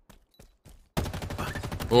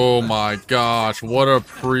 Oh my gosh, what a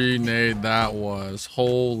pre-nade that was.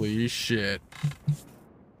 Holy shit.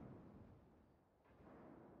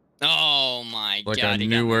 Oh my Like god. I he got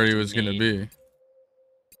knew me where with he a was gonna nade. be.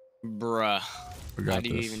 Bruh. We How got do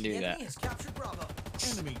you this. even The do enemy that? has captured Bravo.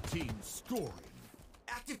 Enemy team scoring.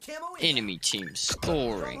 Active camo inbound. Enemy team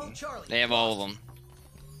scoring. Stronghold Charlie. They have all of them.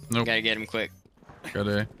 Nope. Gotta get him quick. Got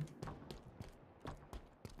A.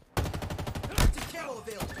 Active camo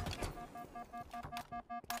available.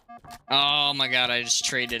 Oh my god, I just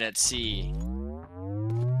traded at C.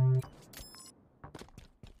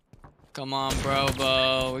 Come on,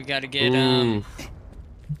 Brobo. We gotta get him. Ooh.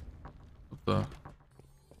 What the?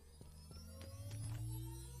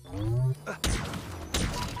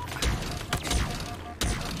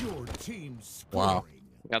 Your team scoring. Wow.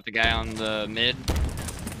 Got the guy on the mid.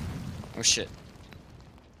 Oh shit.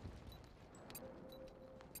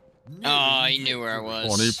 Oh, he knew where I was.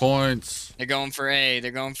 20 points. They're going for A.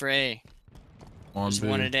 They're going for A. On There's B.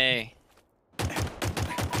 one at A.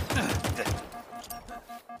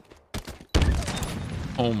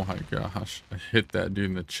 Oh my gosh. I hit that dude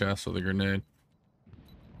in the chest with a grenade.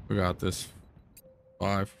 We got this.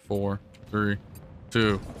 5, 4, 3,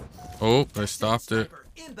 2. Oh, they stopped it. Sniper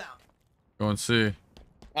inbound. Go and see.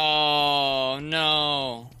 Oh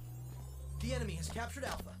no. The enemy has captured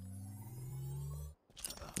Alpha.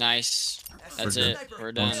 Nice. That's Okay. it. We're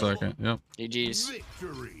 1 done. second. Yep. GG's.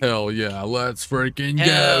 Victory. Hell yeah. Let's freaking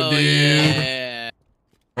Hell go, dude. yeah.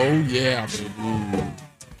 Oh yeah. Baby.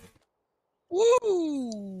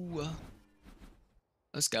 Woo.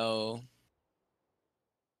 Let's go.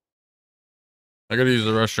 I gotta use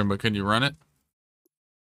the restroom, but can you run it?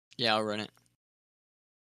 Yeah, I'll run it.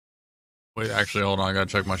 Wait, actually, hold on. I gotta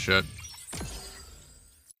check my shit.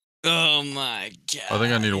 Oh my god. I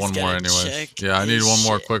think I need He's one more gotta anyways. check Yeah, I need his one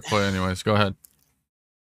more shit. quick play anyways. Go ahead.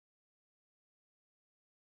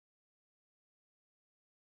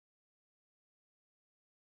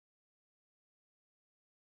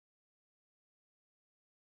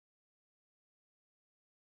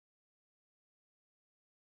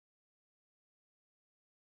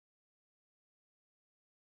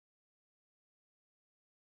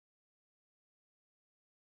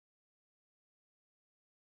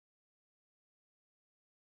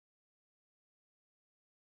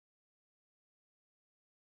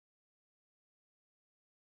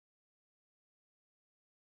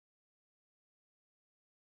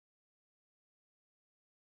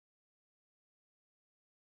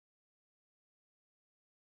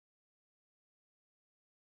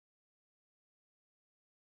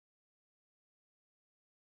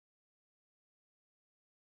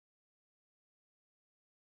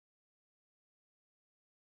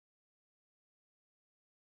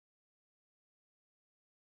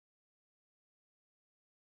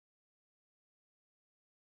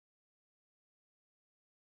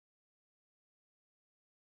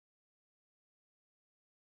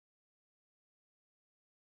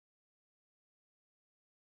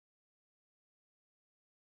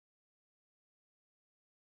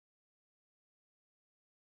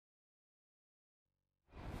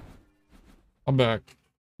 I'm back.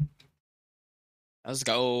 Let's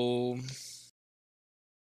go.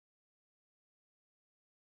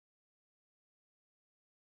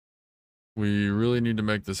 We really need to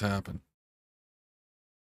make this happen.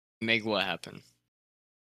 Make what happen?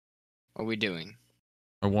 What are we doing?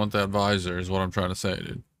 I want that visor is what I'm trying to say,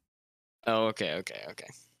 dude. Oh, okay.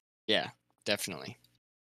 Yeah, definitely.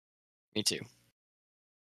 Me too.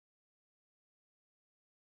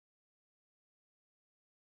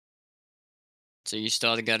 So you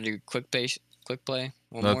still got to do quick play.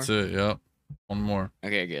 One That's more. it. Yep. One more.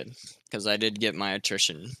 Okay, good. Because I did get my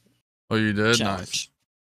attrition Oh, you did? challenge.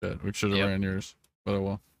 Nice. Shit, we should have Yep. ran yours. But oh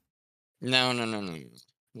well. No. You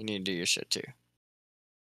need to do your shit too.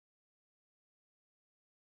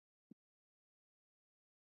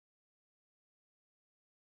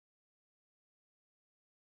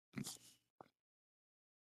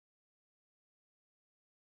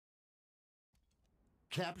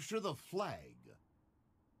 Capture the flag.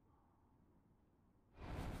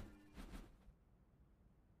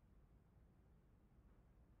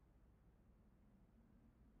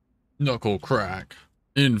 Knuckle crack.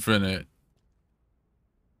 Infinite.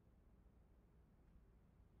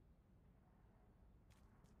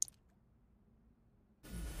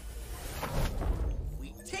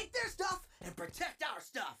 We take their stuff and protect our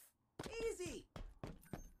stuff. Easy.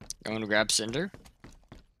 Going to grab Cinder.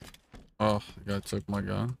 Oh, the guy took my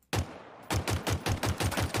gun.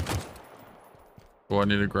 Oh, I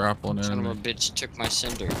need to grapple an Son of a enemy. bitch took my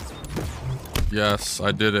Cinder. Yes,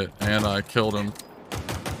 I did it. And I killed him.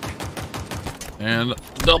 And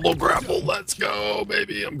double grapple. Let's go,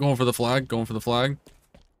 baby. I'm going for the flag. Going for the flag.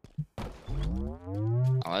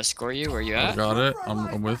 I'll escort you. Where you I at? got it.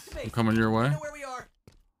 I'm with. I'm coming your way. You know where we are.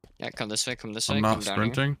 Yeah, come this way. Come this way. I'm come not down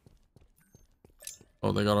here. sprinting.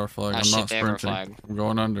 Oh, they got our flag. Ah, I'm shit, not they have our sprinting. flag. I'm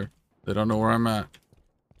going under. They don't know where I'm at.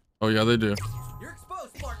 Oh, yeah, they do. You're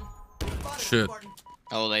exposed, Spartan. Spotted, Shit. Spartan.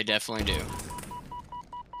 Oh, they definitely do.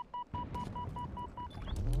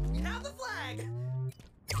 You have the flag.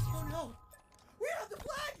 Oh no. We have the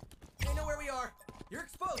flag. They know where we are. You're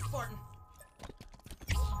exposed, Spartan.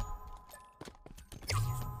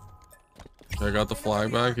 I got the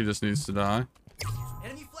flag back. He just needs to die.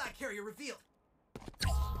 Enemy flag carrier revealed.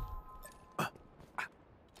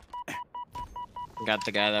 Got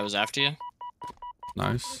the guy that was after you.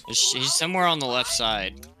 Nice. He's somewhere on the left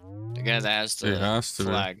side. The guy that has the He has to be.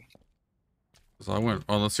 flag. 'Cause I went,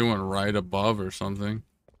 unless he went right above or something.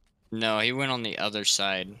 No, he went on the other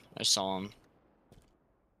side. I saw him.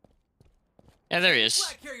 Yeah, there he is.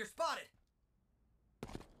 Flag carrier spotted.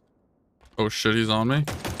 Oh shit, he's on me.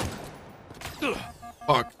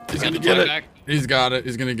 Fuck. He's Got gonna the get flag it. back. He's got it.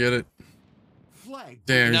 He's gonna get it. Flag.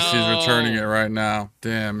 Damn, he's returning it No. right now.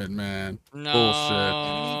 Damn it, man. No. Bullshit.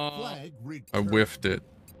 Enemy flag I returned. whiffed it.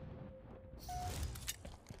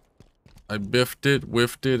 I biffed it,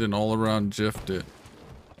 whiffed it, and all around jiffed it.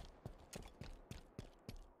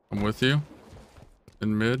 I'm with you.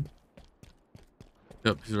 In mid.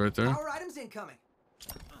 Yep, he's right there. Power items incoming.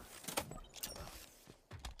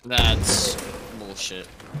 That's bullshit.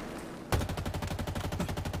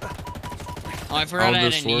 Oh, I forgot I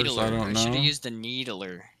had this a works, needler. I don't should have know. used the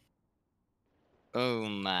needler. Oh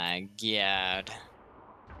my god.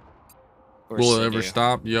 Of course Will they it ever do.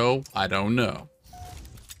 stop? Yo, I don't know.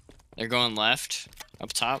 They're going left,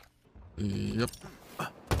 up top. Yep,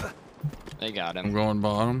 They got I'm him. going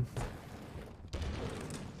bottom.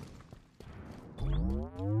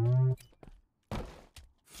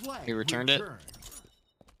 Flag He returned it. returned.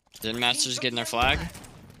 Zen Master's getting their flag.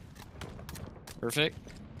 Perfect.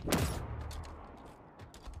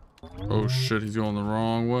 Oh shit, he's going the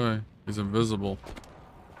wrong way. He's invisible.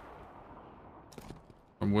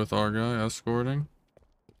 I'm with our guy, escorting.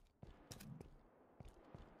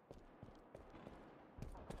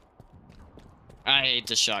 I hate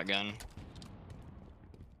the shotgun.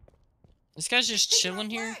 This guy's just They got chilling a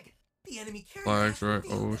here. flag. The enemy carrier Flags has right.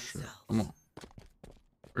 revealed Oh shit. themselves. Come on.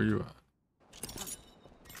 Where you at?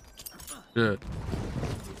 Shit.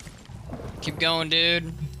 Keep going, dude.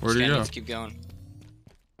 Where'd This he guy go? needs to keep going.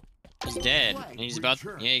 He's dead. Flag And he's about.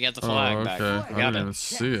 returned. Yeah, he got the Oh, flag okay. back. I I got didn't even it.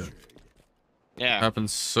 see it. Captured. Yeah. Happened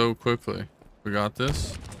so quickly. We got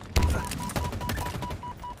this.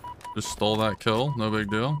 Just stole that kill. No big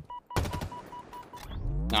deal.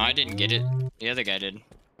 No, I didn't get it. The other guy did.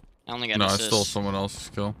 I only got No, an I assist. stole someone else's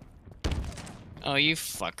kill. Oh, you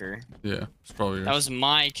fucker. Yeah, it's probably yours. That was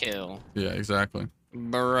my kill. Yeah, exactly.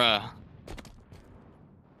 Bruh.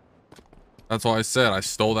 That's why I said I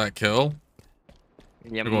stole that kill.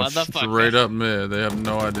 You They're going straight motherfucker. up mid. They have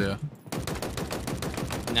no idea.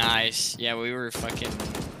 Nice. Yeah, we were fucking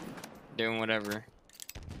doing whatever.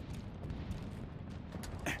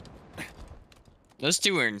 Those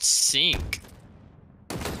two were in sync.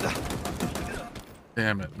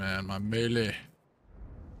 Damn it, man. My melee.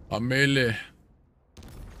 My melee.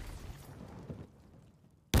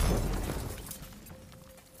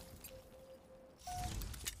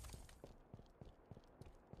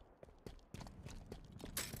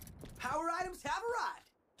 Power items have arrived.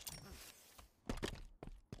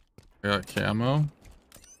 I got camo.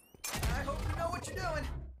 I hope you know what you're doing.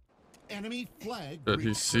 Enemy flag. Did he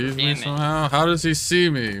returned. see me Damn it. somehow? How does he see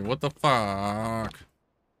me? What the fuck?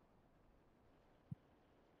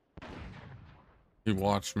 He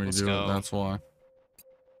watched me Let's do go. it, that's why.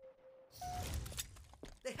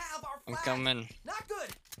 They have our I'm flag. coming. Not good.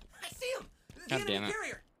 I see him. The God enemy damn it.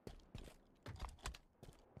 carrier.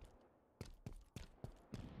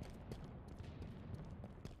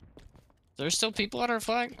 There's still people at our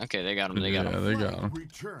flag? Okay, they got him. They got Yeah, him. they got him.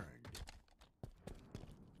 Returned.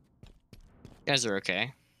 You guys are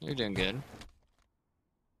okay. You're doing good.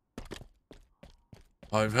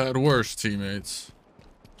 I've had worse teammates.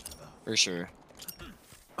 For sure.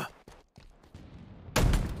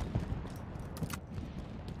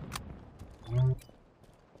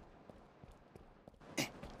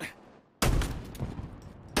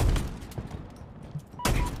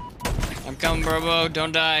 I'm coming, Brobo.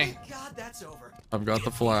 Don't die. Thank God that's over. I've got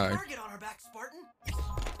the flag. Target on our back, Spartan.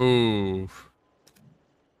 Ooh.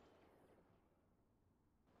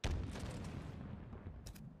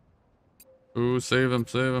 Ooh, save him,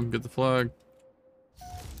 save him. Get the flag.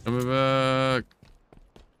 Coming back.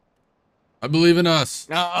 I believe in us.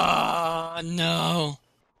 Ah, no.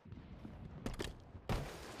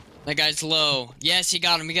 That guy's low. Yes, he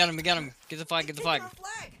got him. He got him. He got him. Get the flag. Get the flag. Our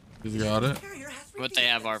flag. He's got it. Carrier has But they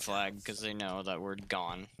have our repeated flag because they know that we're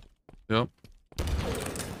gone. Yep.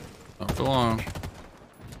 Not for long.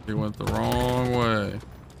 He went the wrong way.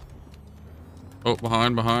 Oh,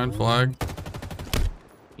 behind, flag.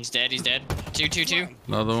 He's dead. He's dead. Two.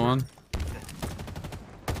 Another one.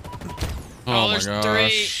 Oh, Oh my there's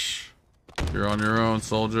gosh. You're on your own,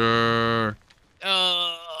 soldier.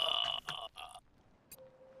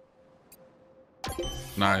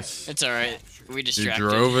 Nice. It's all right. We distracted.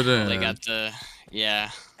 drove it They in. got the. Yeah,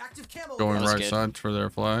 Active camo. Going That was right good. side for their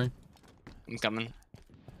flag. I'm coming.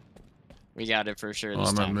 We got it for sure Oh, this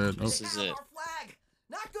I'm at time. mid. Oh. This is They it. have our flag.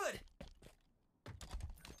 Not good.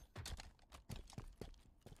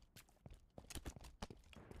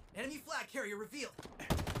 Enemy flag carrier revealed.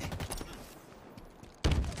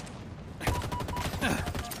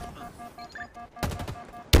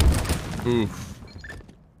 Oof.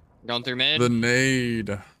 Going through mid. The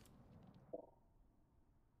nade.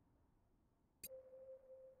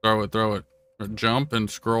 Throw it, throw it. Or jump and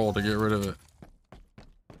scroll to get rid of it.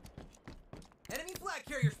 Enemy flag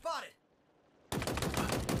carrier spotted.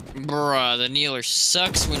 Bruh, the kneeler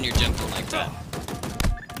sucks when you're jumping like that.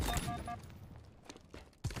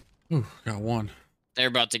 Ooh, got one. They're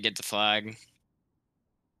about to get the flag.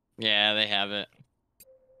 Yeah, they have it.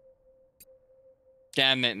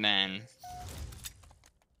 Damn it, man.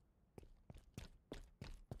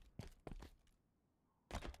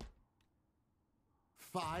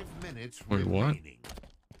 Five minutes Wait, what? remaining.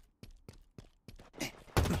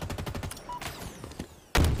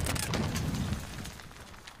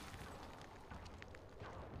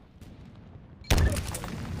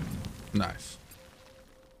 Nice.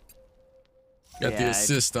 Got the Yeah, I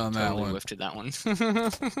assist on that Totally one. lifted that one.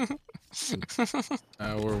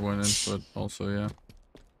 We're winning, but also, yeah.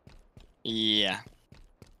 Yeah.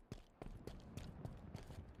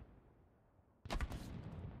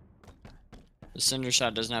 The cinder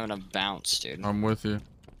shot doesn't have enough bounce, dude. I'm with you.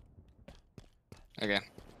 Okay.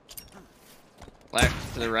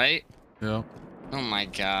 Left to the right. Yep. Oh my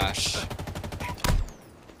gosh.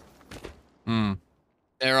 Hmm.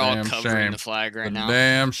 They're all Damn covering shame. the flag right A now.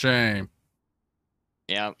 damn shame.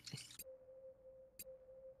 Yep.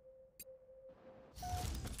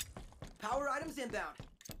 Power items inbound.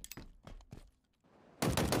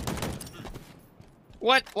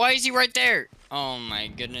 What? Why is he right there? Oh my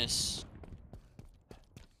goodness.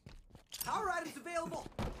 Power items available.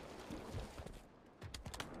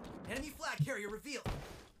 Enemy flag carrier revealed.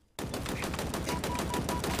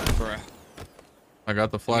 Bruh. I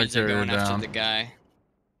got the flag Means they're carrier going after down. the guy.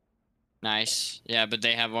 Nice. Yeah, but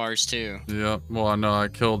they have ours too. Yep. Well, I know I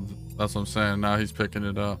killed. That's what I'm saying. Now he's picking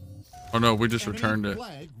it up. Oh no, we just Enemy returned it.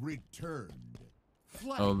 Flag returned.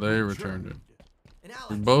 Flag Oh, they returned it. An ally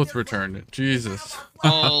We took both their returned flag. it. Jesus. They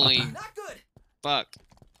have our flag. Holy Not good. fuck.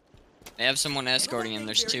 They have someone escorting him.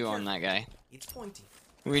 There's two on that guy. It's pointy.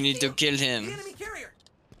 We need to kill The him. enemy carrier.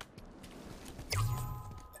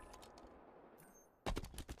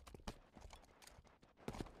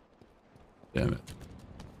 Damn it.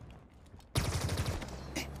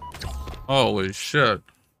 Holy shit.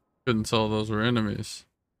 Couldn't tell those were enemies.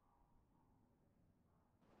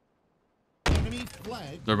 Enemy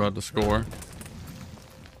flag. They're about to score.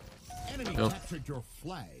 Enemy Yep. captured your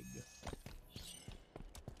flag.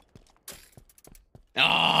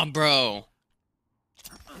 Ah, bro.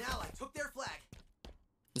 An ally took their flag.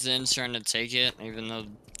 Zen's trying to take it, even though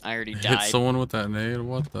I already Hit died. someone with that nade?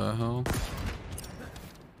 What the hell?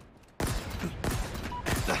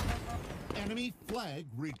 Enemy flag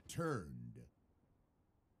returned.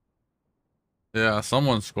 Yeah,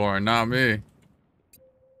 someone's scoring, not me.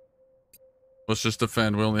 Let's just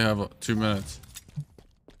defend. We only have 2 minutes.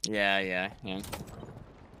 Yeah. I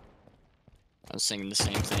was thinking the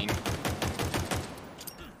same thing.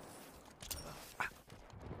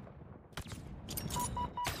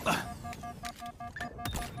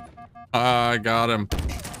 I got him.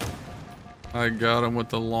 I got him with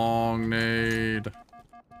the long nade.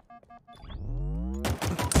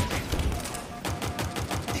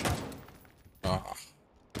 Ah.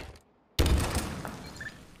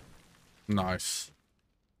 Nice.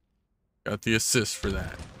 Got the assist for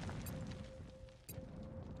that.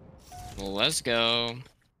 Well, let's go.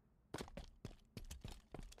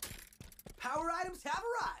 Power items have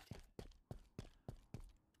arrived.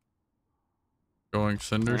 Going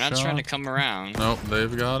cinder We're not shot. trying to come around. Nope,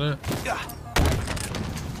 they've got it.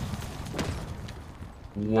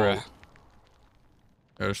 Whoa. Bruh.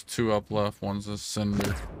 There's 2 up left. One's a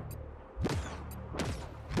cinder.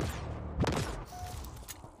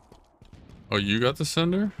 Oh, you got the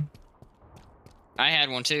cinder? I had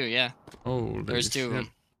one too, yeah. Oh, There's 2 of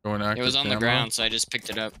them. Going active It was on the camo. ground, so I just picked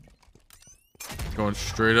it up. Going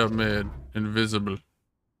straight up mid. Invisible.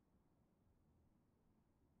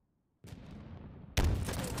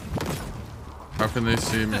 How can they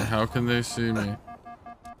see me? How can they see me? Are you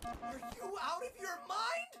out of your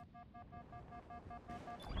mind?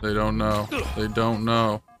 They don't know. They don't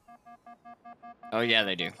know. Oh yeah,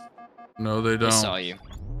 they do. No, they They don't. saw you.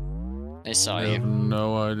 They saw They have you.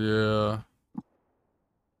 no idea.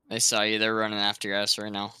 They saw you. They're running after us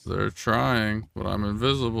right now. They're trying, but I'm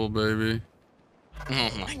invisible, baby. Oh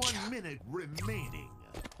my 1 god. minute remaining.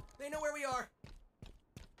 They know where we are.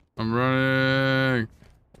 I'm running.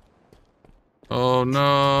 Oh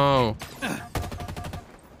no.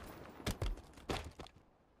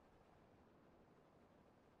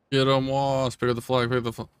 Get him, Wasp. Pick up the flag. Pick up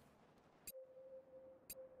the flag.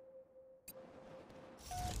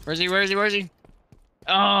 Where's he? Where's he? Where's he?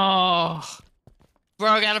 Oh, bro,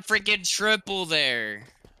 I got a freaking triple there,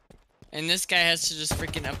 and this guy has to just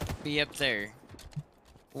freaking be up there.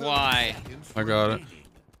 Why? I got it.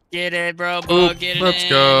 Get it, bro. Oop, Get it let's in.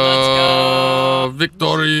 go. Let's go.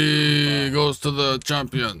 Victory goes to the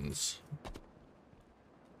champions.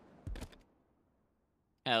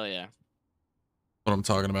 Hell yeah. What I'm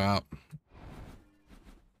talking about.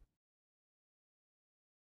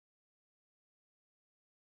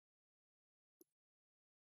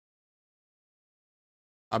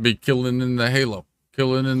 I be killing in the Halo.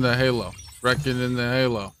 Killing in the Halo. Wrecking in the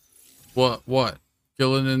Halo. What?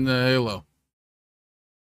 Killing in the Halo.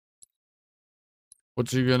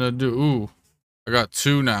 What you gonna do? Ooh. I got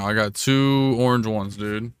 2 now. I got 2 orange ones,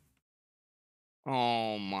 dude.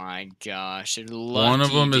 Oh my gosh. One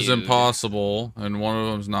of them is impossible, and one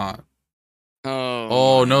of them's not.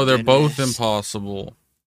 Oh Oh, no, they're both goodness. impossible.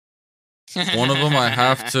 One of them I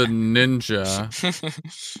have to ninja.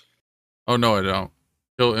 Oh, no, I don't.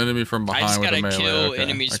 Kill enemy from I just behind with a gotta melee. kill Okay,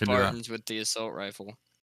 enemy I can do that. Spartans with the assault rifle.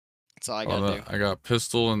 That's all I Oh, gotta do. I got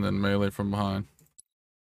pistol and then melee from behind.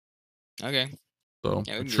 Okay, So,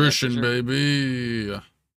 Yeah, we can do that for attrition, sure. baby.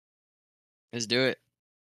 let's do it.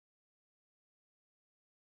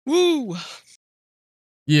 Woo!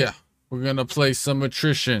 Yeah, we're gonna play some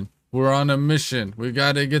attrition. We're on a mission. We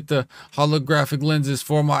gotta get the holographic lenses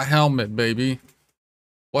for my helmet, baby.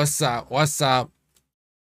 What's up? What's up?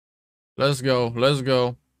 Let's go. Let's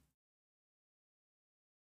go.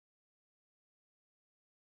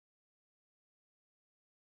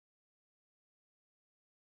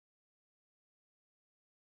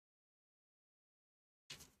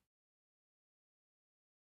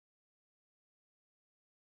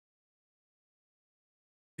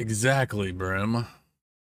 Exactly, Brim.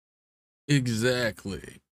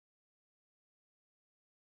 Exactly.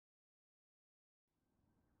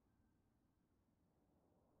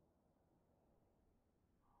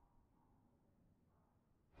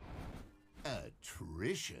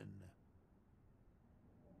 Attrition.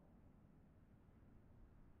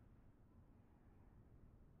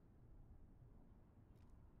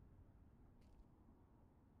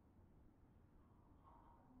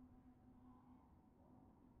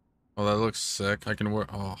 Oh, that looks sick. I can wear.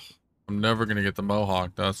 Oh, I'm never gonna get the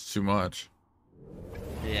mohawk. That's too much.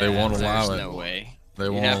 Yeah, They won't there's allow it. no way. They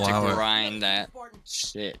You'd won't have allow to it. grind that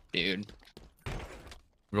shit, dude.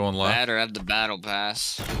 Going left. That or have the battle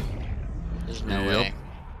pass. There's no Yep. way.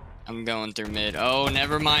 I'm going through mid. Oh,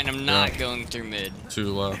 never mind. I'm not going through mid.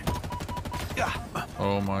 2 left.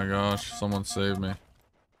 Oh my gosh! Someone save me.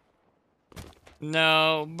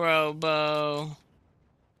 No, bro.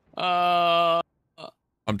 Uh,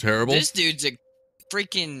 I'm terrible. this dude's a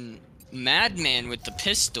freaking madman with the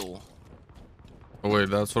pistol. Oh wait,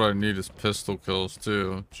 that's what I need is pistol kills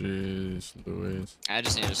too. Jeez Louise. I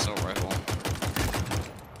just need an assault rifle.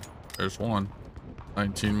 There's one.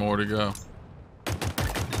 19 more to go.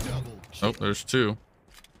 Double kill. Oh, there's two.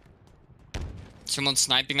 Someone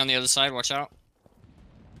sniping on the other side. Watch out.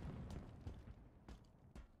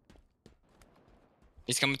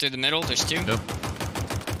 He's coming through the middle. There's two. Yep.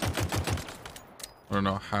 I don't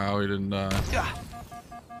know how he didn't die.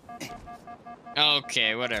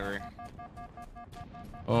 Okay, whatever.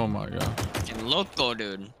 Oh my god. Fucking loco,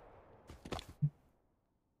 dude.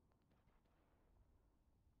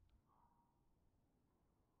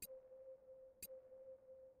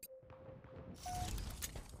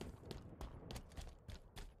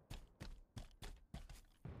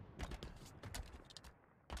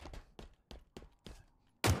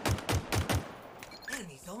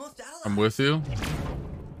 Enemy's almost out of I'm life. with you.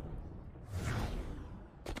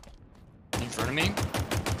 In front of me.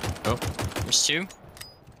 Yep. There's two.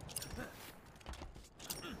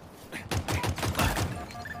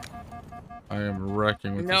 I am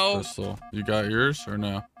wrecking with No. this pistol. You got yours or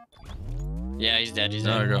no? Yeah, he's dead. He's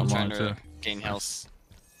Yeah, dead. I got I'm trying mine, to too. gain health.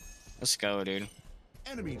 Let's go, dude.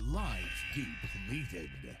 Enemy lives depleted.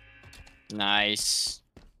 Nice.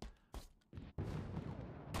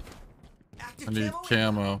 Active I need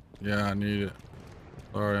camo. Yeah, I need it.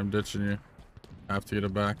 Sorry, I'm ditching you. I have to get a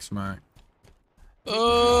back smack.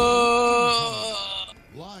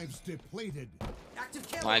 Lives depleted.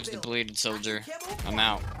 Active camo Lives available. depleted, soldier. Active camo I'm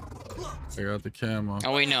out. blocked. I got the camo.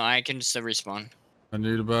 Oh wait, no, I can still respawn. I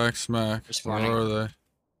need a back smack. Respawning. Where are they?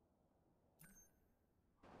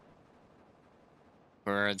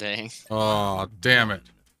 Where are they? Oh, damn it.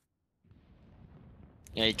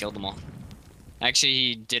 Yeah, he killed them all. Actually,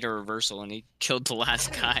 he did a reversal and he killed the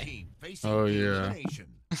last guy. Team facing Oh, yeah. elimination.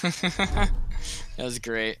 That was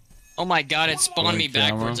great. Oh my god, it spawned me Blank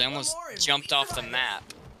camera. backwards. I almost jumped off the map.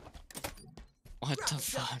 What the Drop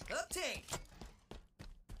shot fuck? obtained.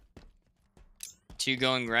 Two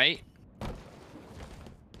going right?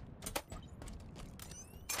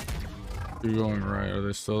 You going right? Are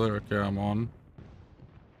they still there? Okay, I'm on.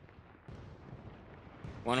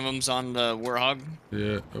 One of them's on the Warthog.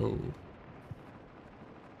 Yeah. Oh.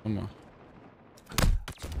 Come on.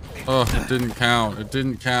 Oh, it didn't count. It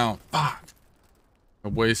didn't count. Fuck. I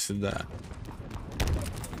wasted that.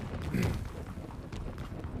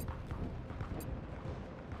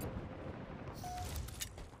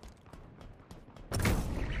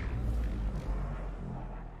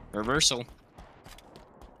 Reversal.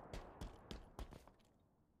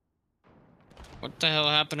 What the hell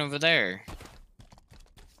happened over there?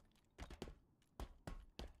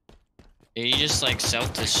 Did he just like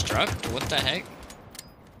self-destruct? What the heck?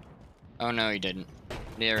 Oh no, he didn't.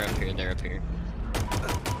 They're up here, they're up here.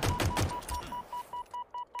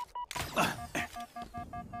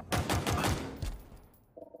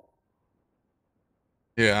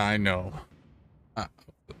 Yeah, I know.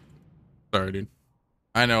 Sorry, dude.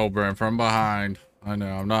 I know, Brent, from behind. I know,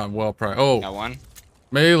 I'm not well practiced. Oh, Got one?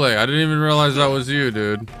 Melee. I didn't even realize that was you,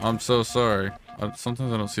 dude. I'm so sorry.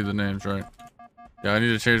 Sometimes I don't see the names right. Yeah, I need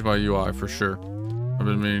to change my UI for sure. I've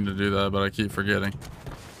been meaning to do that, but I keep forgetting.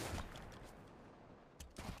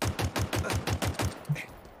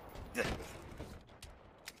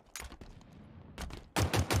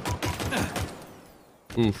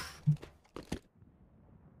 Oof.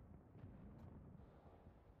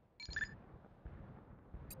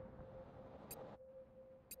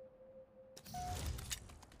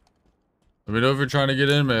 Let me know if you're trying to get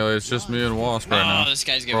in, Melee. It's just me and Wasp right now. Oh, this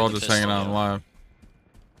guy's We're all giving the just hanging pistol. out in live.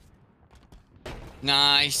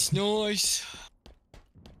 Nice, nice.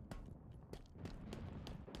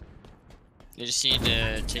 You just need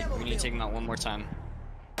to take, we need to take him out one more time.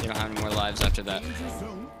 You don't have any more lives after that. Danger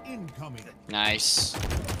zone incoming. Nice.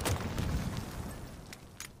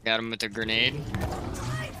 Got him with a grenade.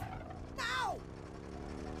 Now!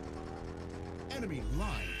 Enemy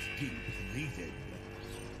lives depleted.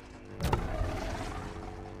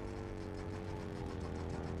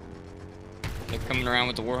 They're coming around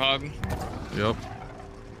with the Warthog. Yep.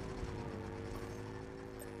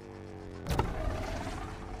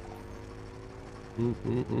 Ooh,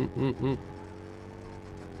 ooh, ooh, ooh, ooh.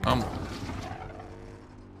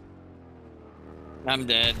 I'm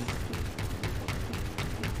dead.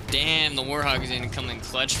 Damn, the Warthog is gonna come in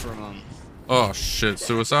clutch from him. Oh shit,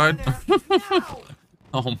 suicide?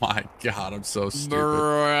 Oh my god, I'm so stupid.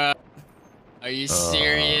 Bruh. Are you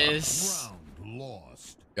serious? Round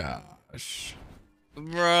lost. Gosh.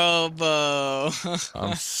 Robo.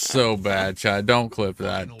 I'm so bad, Chad. Don't clip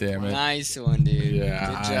that, damn it. Nice one, dude. Yeah,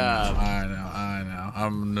 Good job. I know.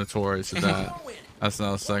 I'm notorious at that. That's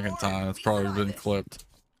now the second time. It's probably been clipped.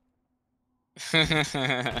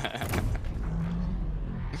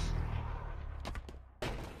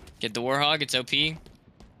 Get the Warhog, it's OP.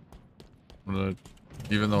 I'm gonna,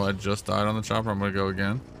 even though I just died on the chopper, I'm gonna go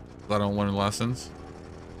again. I don't learn lessons.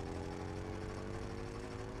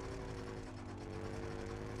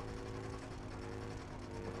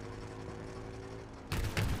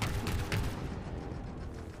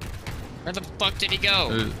 Where the fuck did he go?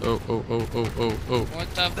 Oh.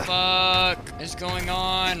 What the fuck is going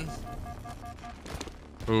on?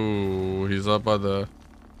 Oh, he's up by the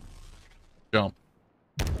jump.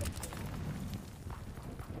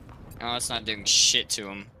 Oh, it's not doing shit to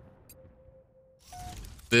him.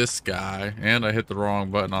 This guy, and I hit the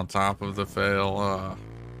wrong button on top of the fail.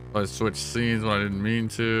 I switched scenes when I didn't mean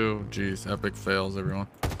to. Jeez, epic fails, everyone.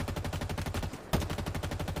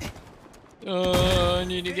 Oh, I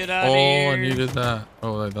need to get out of Oh, here. I needed that.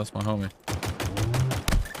 Oh, that's my homie.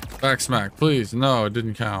 Back smack, please. No, it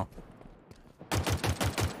didn't count.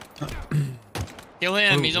 Kill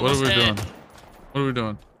him, he's almost what are we dead. doing? What are we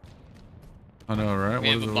doing? I know, right? We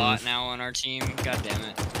have a bot now on our team. God damn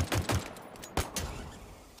it.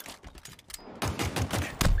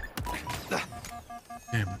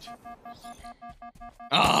 Damn it.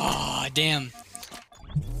 Oh, damn.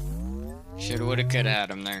 Shoulda, woulda, coulda had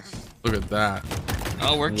him there. Look at that.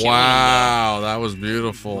 Oh, we're killing Wow, that was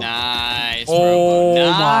beautiful. him. Nice, Oh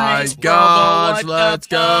Robo. my Nice, gosh, Robo. let's What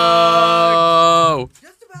the go.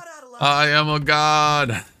 Just about out of luck. I am a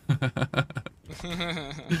god.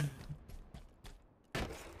 fuck?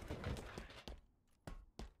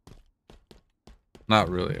 Not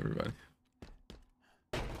really, everybody.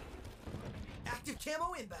 Active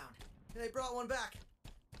camo inbound. And I brought one back.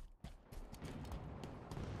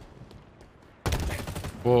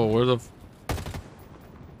 Whoa, where the...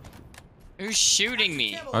 Who's shooting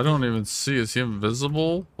me? I don't even see. Is he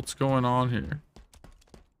invisible? What's going on here?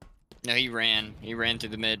 No, he ran. He ran through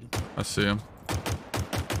the mid. I see him.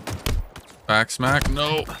 Back smack?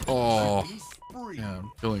 No. Oh. Yeah,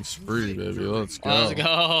 I'm killing spree, baby. Let's go. Let's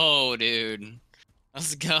go, dude.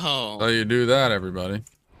 Let's go. How you do that, everybody?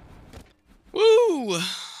 Woo!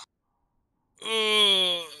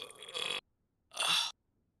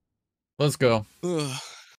 Let's go.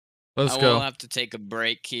 Let's I go. will have to take a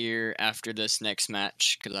break here after this next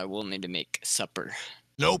match because I will need to make supper.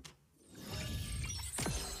 Nope.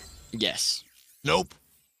 Yes. Nope.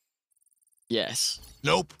 Yes.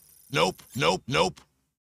 Nope. Nope. Nope. Nope.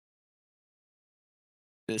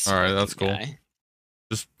 This All right, that's fucking cool. guy.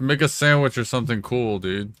 Just make a sandwich or something cool,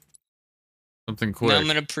 dude. Something quick. No, I'm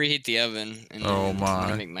gonna preheat the oven and Oh, then I'm my.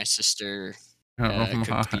 gonna make my sister Oh cook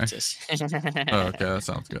my. pizzas. Oh, okay, that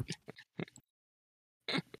sounds good.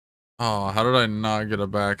 Oh, how did I not get a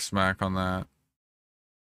back smack on that?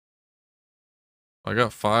 I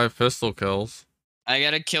got 5 pistol kills. I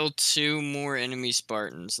gotta kill 2 more enemy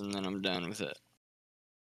Spartans and then I'm done with it.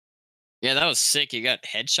 Yeah, that was sick. You got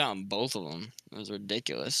headshot on both of them. That was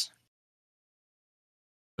ridiculous.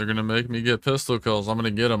 They're gonna make me get pistol kills. I'm gonna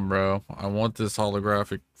get them, bro. I want this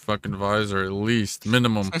holographic fucking visor at least.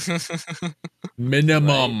 Minimum.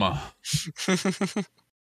 Minimum.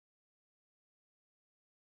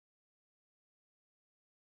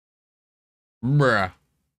 Bruh. I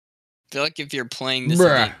feel like if you're playing this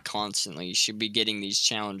Bruh. event constantly, you should be getting these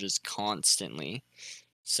challenges constantly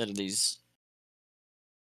instead of these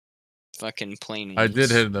fucking plain I ones.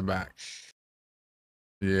 did hit in the back.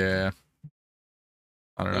 Yeah.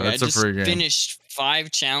 I don't know. Like, It's I a just free game. finished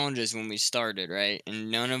 5 challenges when we started, right?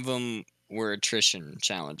 And none of them were attrition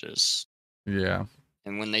challenges. Yeah.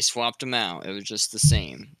 And when they swapped them out, it was just the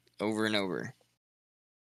same over and over.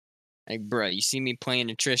 Like, bruh, you see me playing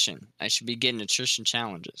attrition. I should be getting attrition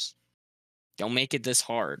challenges. Don't make it this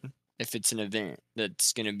hard if it's an event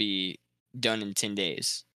that's going to be done in 10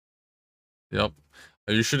 days. Yep.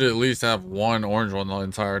 You should at least have one orange one the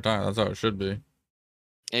entire time. That's how it should be.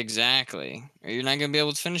 Exactly. Or you're not going to be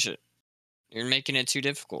able to finish it. You're making it too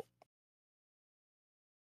difficult.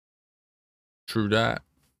 True that.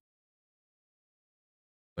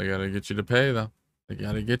 They gotta get you to pay though. They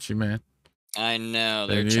gotta get you, man. I know.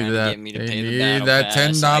 They They're need trying to that- get me to they pay the need battle that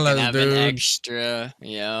pass so I $10, can have dude. an extra.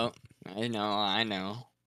 Yep. I know.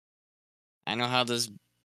 I know how this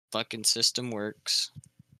fucking system works.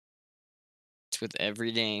 It's with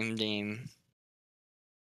every game.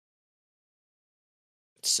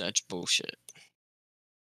 It's such bullshit.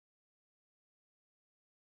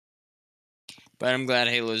 But I'm glad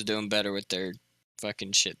Halo's doing better with their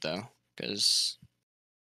fucking shit though, because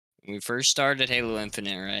When we first started Halo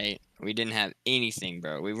Infinite, right? We didn't have anything,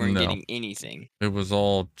 bro. We weren't No. getting anything. It was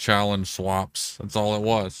all challenge swaps. That's all it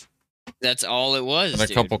was. That's all it was, And a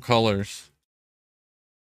dude. couple colors.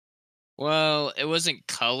 Well, it wasn't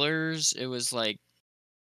colors. It was like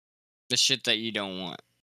the shit that you don't want.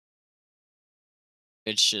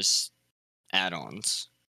 It's just add-ons.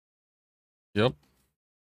 Yep.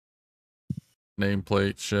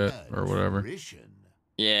 Nameplate shit or whatever.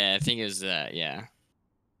 Yeah, I think it was that. Yeah.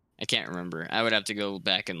 I can't remember. I would have to go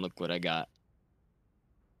back and look what I got.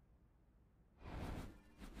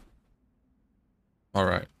 All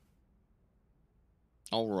right.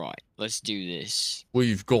 All right, let's do this.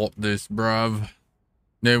 We've got this, bruv.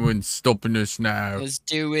 No one's stopping us now. Let's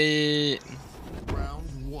do it.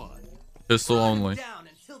 Round 1. Pistol only. Down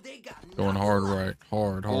until they got Going nothing hard left. right.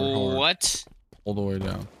 Hard, hard, hard. What? All the way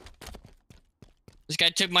down. This guy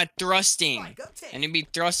took my thrusting. Spike up, take. And he'd be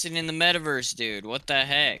thrusting in the metaverse, dude. What the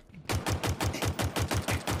heck?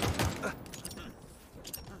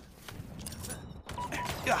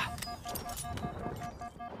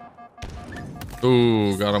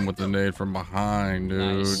 Ooh, got him with the nade from behind,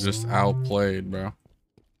 dude. Nice. Just outplayed, bro.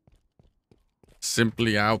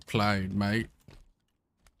 Simply outplayed, mate.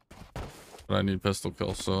 But I need pistol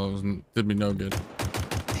kills, so it did me no good.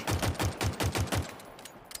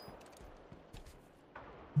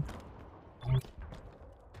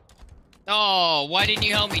 Oh, why didn't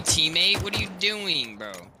you help me, teammate? What are you doing,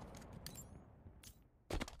 bro?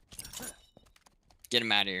 Get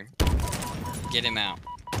him out of here. Get him out.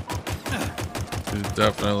 He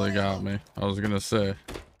definitely got me. I was gonna say.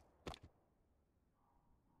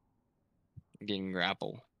 I'm getting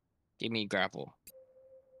grapple. Give me grapple.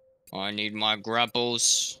 I need my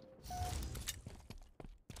grapples.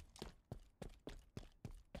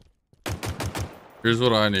 Here's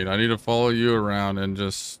what I need. I need to follow you around and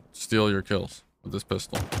just steal your kills with this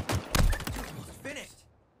pistol. Finished.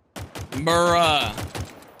 Bruh.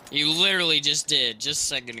 You literally just did, just a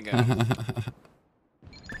second ago.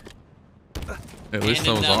 At least And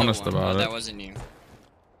I was another honest one. about Oh, it. that wasn't you.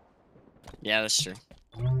 Yeah, that's true.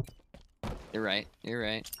 You're right. You're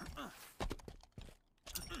right.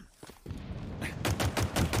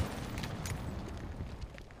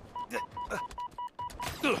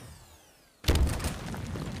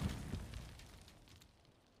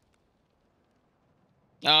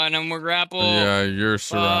 Oh, no more grapple. Yeah, you're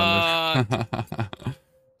surrounded.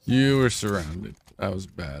 You were surrounded. That was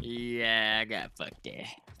bad. Yeah, I got fucked there.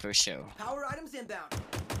 For sure. Power items inbound.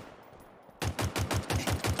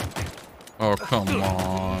 Oh, come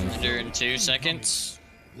on. Cinder in 2 seconds.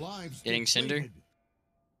 Lives Getting Cinder? depleted.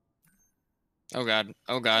 Oh god.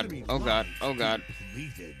 Oh god. Enemy Oh god. lives Oh god.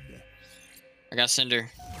 depleted. I got Cinder.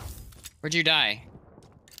 Where'd you die?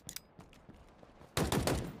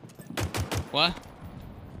 What?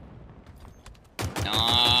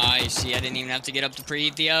 Nice. See, I didn't even have to get up to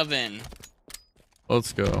preheat the oven.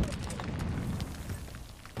 Let's go.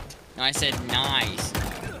 No, I said nice.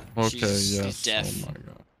 Okay, She's yes. deaf. Oh my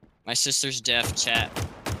god. My sister's deaf, chat.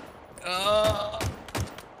 Oh.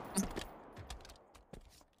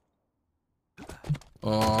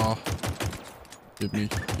 Give me.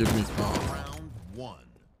 Oh. Round 1.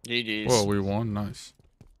 GG's. Whoa, we won. Nice.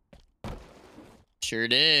 Sure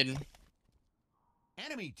did.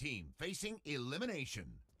 Enemy team facing elimination.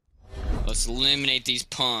 Let's eliminate these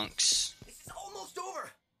punks. This is almost over.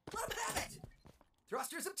 Let them have it.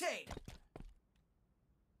 Thrusters obtained.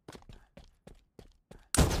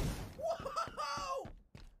 Whoa!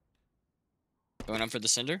 Going up for the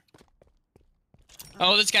Cinder.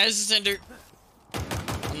 Oh, this guy's the Cinder.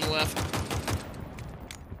 On the left.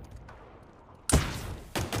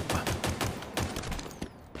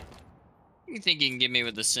 You think you can get me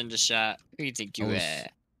with the Cinder shot? Who you think you I was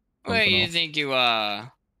at? Where jumping you off. think you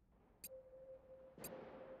are?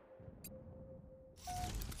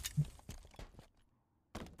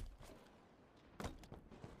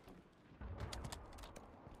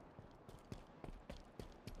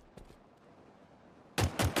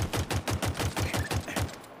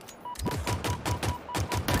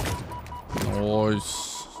 Nice.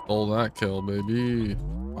 Stole that kill, baby.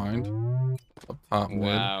 Mind. Up top mid.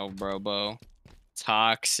 Wow, Brobo.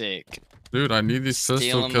 Toxic. Dude, I need these pistol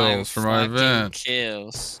Stealing kills for my fucking event.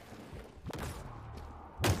 kills.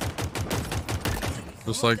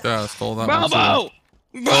 Just like that. Stole that one Brobo!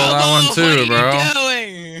 too. that one too, bro. What are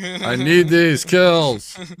you doing? I need these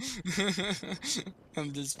kills.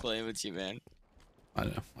 I'm just playing with you, man. I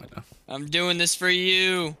know. I'm doing this for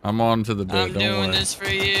you. I'm on to the bit. I'm Don't doing worry. this for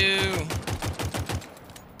you.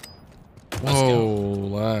 Whoa,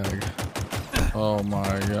 lag. Oh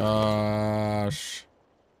my gosh.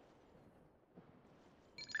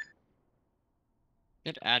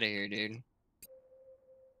 Get out of here, dude.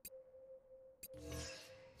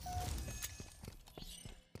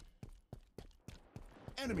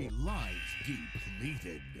 Enemy lives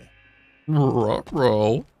depleted.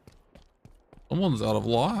 Ruh-roh. Someone's out of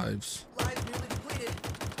lives. Lives nearly depleted.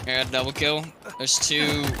 I got a double kill. There's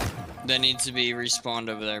 2 that need to be respawned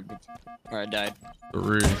over there where I died.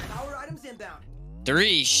 3. Power items inbound.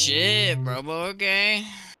 3, shit, bro. Okay.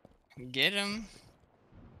 Get him.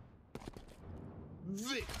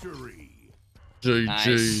 Victory. GG's.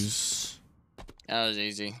 Nice. That was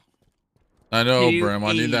easy. I know, Too Brim.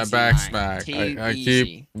 I need that easy, back man. smack. Too I easy.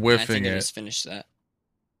 keep whiffing I it. just finished that.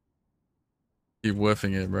 Keep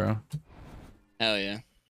whiffing it, bro. Hell yeah.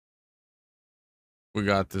 We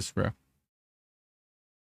got this, bro.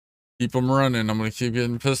 Keep them running. I'm gonna keep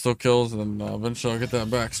getting pistol kills, and eventually I'll get that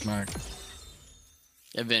back smack.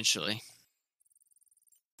 Eventually.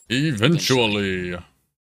 Eventually.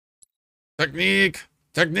 Technique.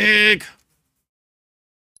 Technique.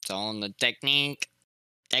 It's all in the technique.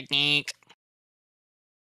 Technique.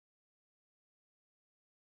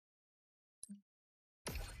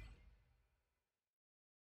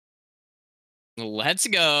 Let's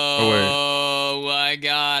go. Oh, I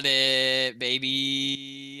got it,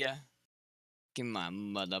 baby. Get my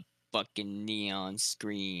motherfucking neon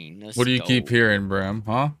screen. Let's What do you go. keep hearing, Bram?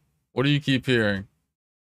 Huh? What do you keep hearing?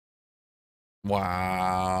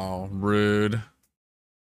 Wow. Rude.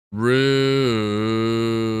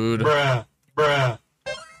 Rude. Bruh. Bruh.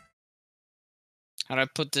 How'd I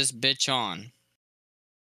put this bitch on?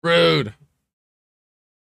 Rude.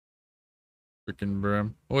 Freaking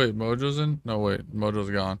Brim. Oh, wait, Mojo's in? No, wait.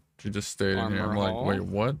 Mojo's gone. She just stayed in here. I'm Armor like, Hall. wait,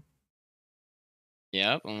 what?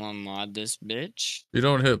 Yep, I'm gonna mod this bitch. If you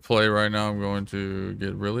don't hit play right now, I'm going to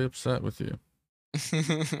get really upset with you.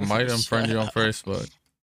 I might unfriend you on Facebook.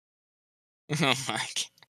 Oh my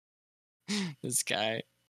god. This guy.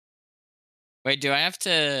 Wait, do I have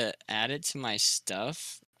to add it to my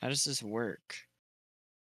stuff? How does this work?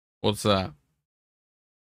 What's that?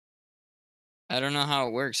 I don't know how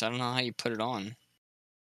it works. I don't know how you put it on.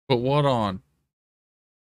 Put what on?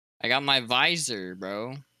 I got my visor,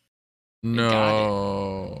 bro.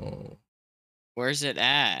 No. Where's it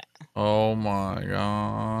at? Oh my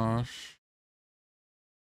gosh.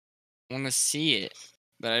 I want to see it,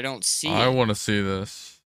 but I don't see I it. want to see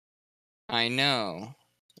this. I know.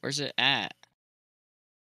 Where's it at?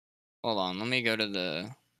 Hold on. Let me go to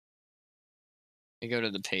the. Let me go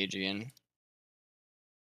to the page again.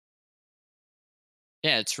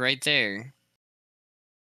 Yeah, it's right there.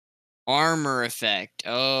 Armor effect.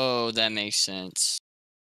 Oh, that makes sense.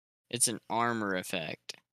 It's an armor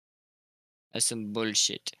effect. That's some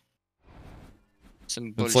bullshit.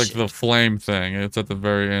 Some bullshit. It's like the flame thing. It's at the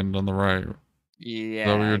very end on the right. Yeah. Is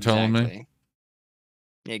that what you're telling me?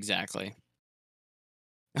 Exactly.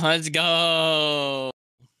 Let's go.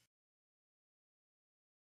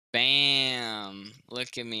 Bam.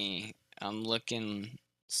 Look at me. I'm looking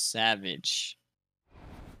savage.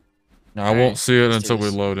 I Alright, won't see it let's do until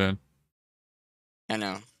we this. load in. I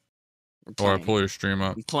know. We're Or I playing. pull your stream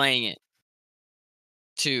up. I'm playing it.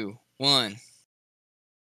 2, 1.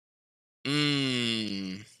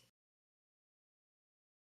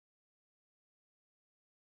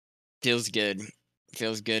 Feels good.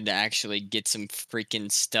 Feels good to actually get some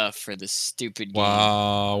freaking stuff for this stupid game.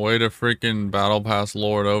 Wow, way to freaking battle pass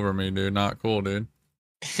lord over me, dude. Not cool, dude.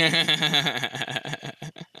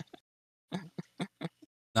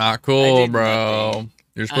 Not cool, did bro. nothing.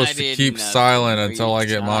 You're supposed I to did keep nothing. silent What are until you I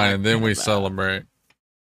get mine, and then talking we about? celebrate.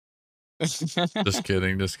 Just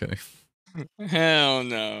kidding, just kidding. Hell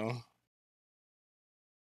no.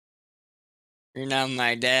 You're not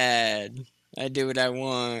my dad. I do what I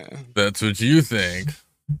want. That's what you think.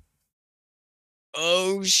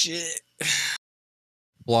 Oh shit.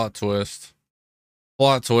 Plot twist.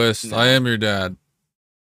 Plot twist. No. I am your dad.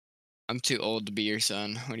 I'm too old to be your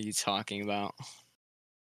son. What are you talking about?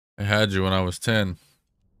 I had you when I was 10.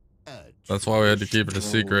 That's why we had to keep it a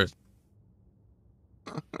secret.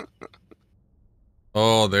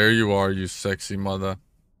 Oh, there you are, you sexy mother.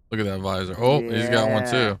 Look at that visor. Oh, he's got one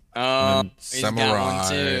too. Oh, And then he's got samurai.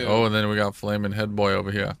 one too. Oh, and then we got flaming head boy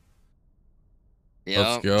over here. Let's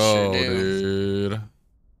Yep, go, sure do. dude.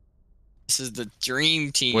 This is the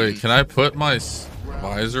dream team. Wait, can I put my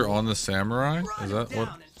visor on the samurai? Is that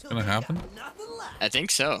what's gonna happen? I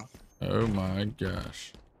think so. Oh my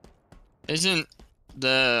gosh. Isn't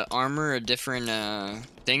the armor a different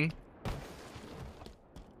thing?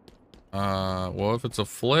 Well, if it's a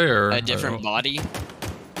flare, A I different don't- body?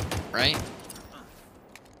 Right?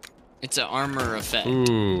 It's an armor effect.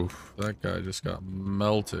 Ooh, that guy just got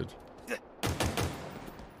melted.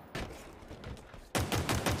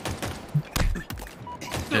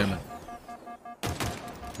 Damn it.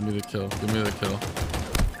 Give me the kill. Give me the kill.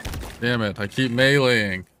 Damn it. I keep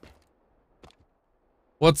meleeing.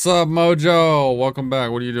 What's up, Mojo? Welcome back.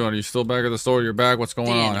 What are you doing? Are you still back at the store? You're back? What's going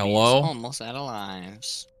The on? enemy's Hello? almost out of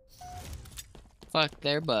lives. Fuck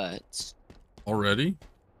their butts. Already?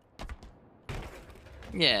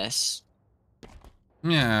 Yes.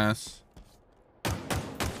 Yes.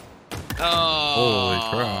 Oh. Holy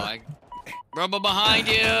crap. Rubber behind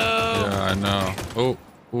you. Yeah, I know. Oh.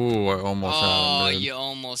 Ooh, I almost had him, Oh, dude. you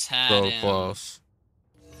almost had So him. close.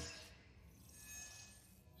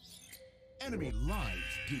 Enemy lives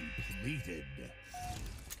depleted.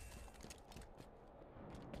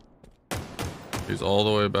 He's all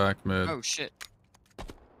the way back mid. Oh shit.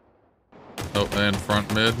 Oh, and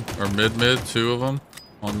front mid. Or mid, two of them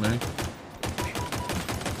on me.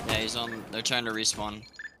 Yeah, he's on. They're trying to respawn.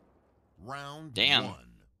 Round Damn. 1.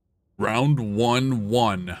 Round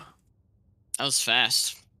 1-1. That was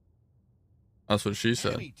fast. That's what she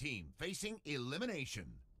said. Enemy team facing elimination.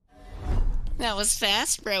 That was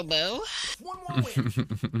fast, Robo. One more win.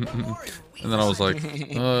 One more and we And then I was won. like,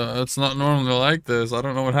 it's not normally like this. I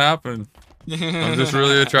don't know what happened. I'm just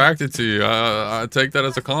really attracted to you. I take that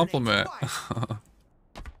as a compliment.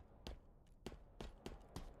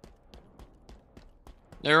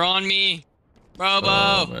 They're on me, Robo.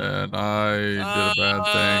 Oh, man. I did a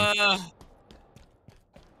bad thing.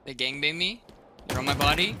 They gangbang me. They're on my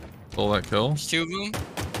body. Stole that kill. There's 2 of them.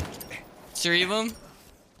 3 of them.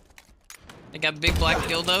 They got big black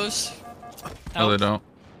dildos. No, they don't.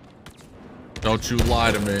 Don't you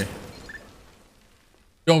lie to me.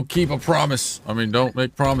 Don't keep a promise. I mean, don't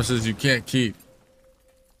make promises you can't keep.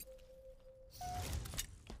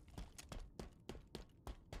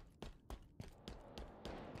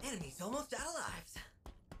 Enemy's almost out of lives.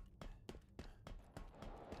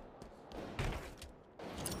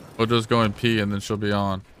 We'll just go and pee and then she'll be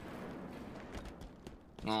on.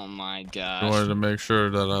 Oh my I gosh. wanted to make sure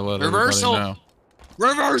that I let Reversal! everybody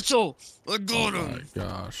Reversal! I got know. Oh him. my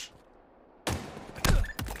gosh.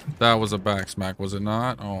 That was a back smack, was it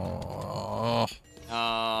not? Oh.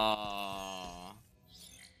 Oh.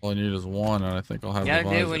 All I need is one, and I think I'll have You the gotta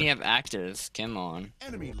do it visor. when you have active. Come on.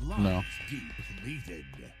 Enemy No. lives depleted.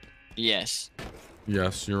 Yes.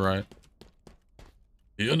 Yes, you're right.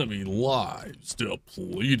 The enemy lives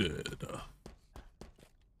depleted.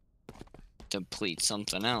 Deplete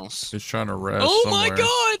something else. He's trying to rest Oh somewhere. my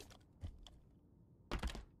god!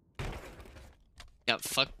 Got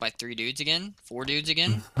fucked by 3 dudes again? 4 dudes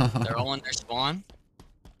again? They're all in their spawn?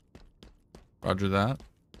 Roger that.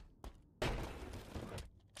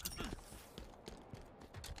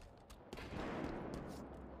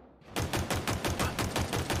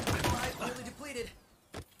 Lives nearly depleted.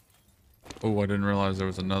 Oh, I didn't realize there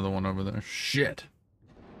was another one over there. Shit.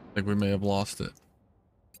 I think we may have lost it.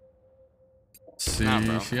 See, Nah,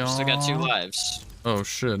 bro. Still got 2 y'all? lives. Oh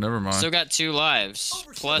shit, never mind. Still got 2 lives.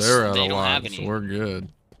 Plus, They're out they of don't have lives. any. We're good.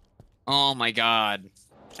 Oh my god.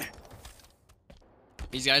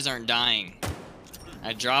 These guys aren't dying.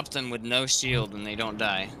 I dropped them with no shield and they don't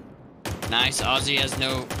die. Nice. Ozzy has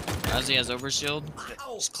overshield.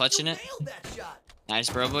 Wow, Just clutching you it. nailed that shot. Nice,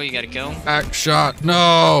 Brobo. You got a kill. Back shot.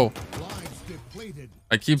 No. Lives depleted.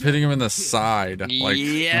 I keep hitting him in the side, like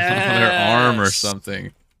Yes. their arm or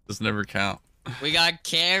something. Just never count. We got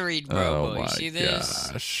carried, bro. Oh my You see this?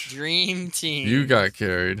 gosh. Dream team. You got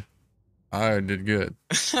carried. I did good.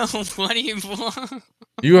 What do you want?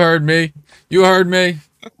 You heard me. You heard me.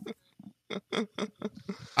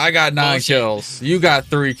 I got 9 Bullshit. kills. You got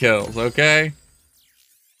 3 kills, okay?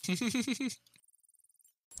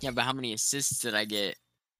 Yeah, but how many assists did I get?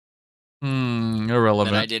 That I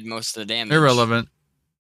Irrelevant. did most of the damage. Irrelevant.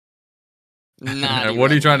 Not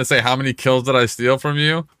What are you trying to say? How many kills did I steal from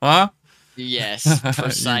you? Huh? Yes, You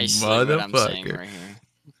precisely what I'm saying motherfucker. right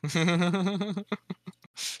here.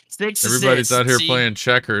 6 Everybody's out here assists, playing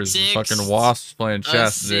checkers. Six Fucking wasps playing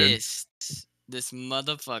chess, dude. assists. This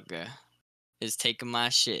motherfucker is taking my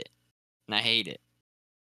shit, and I hate it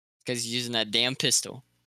because he's using that damn pistol.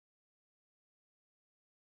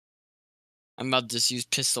 I'm about to just use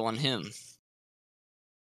pistol on him.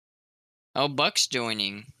 Oh, Buck's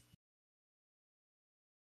joining.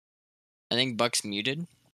 I think Buck's muted.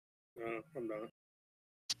 I'm not.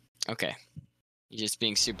 Okay. He's just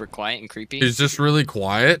being super quiet and creepy. He's just really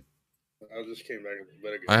quiet. I just came back a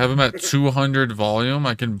bit ago. I have him at 200 volume.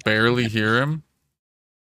 I can barely hear him.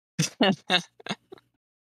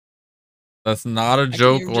 That's not a can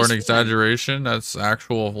joke hear him or just an fine. exaggeration. That's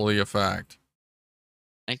actually a fact.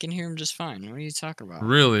 I can hear him just fine. What are you talking about?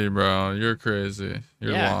 Really, bro? You're crazy.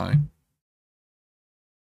 You're Yeah. lying.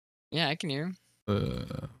 Yeah, I can hear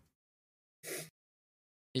him.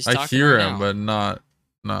 He's I talking hear right him, now. but not.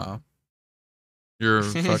 Nah. You're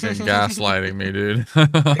fucking gaslighting me, dude.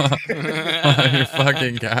 You're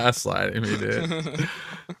fucking gaslighting me, dude.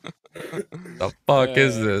 The fuck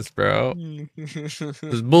is this, bro? This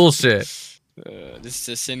is bullshit. This is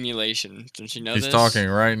a simulation. Don't you know He's this? talking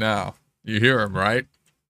right now. You hear him, right?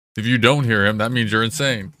 If you don't hear him, that means you're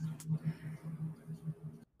insane.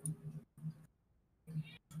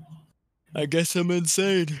 I guess I'm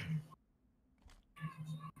insane.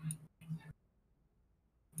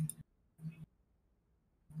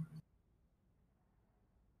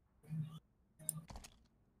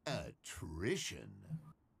 Attrition.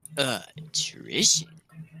 Attrition.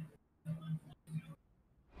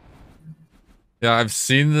 Yeah, I've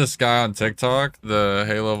seen this guy on TikTok, the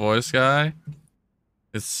Halo voice guy.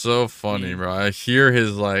 It's so funny, bro. I hear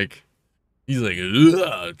his like, he's like,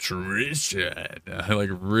 attrition. Like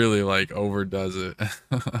really like overdoes it.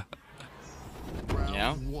 Yeah.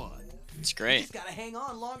 Round one. It's You great. just gotta hang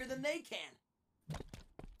on longer than they can.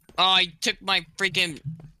 Oh, I took my freaking...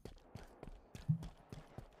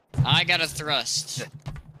 I got a thrust.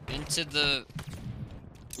 Into the...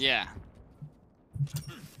 Yeah.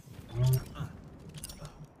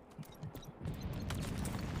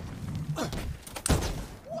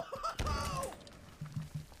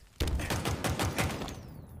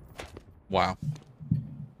 Wow.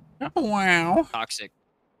 Wow. Toxic.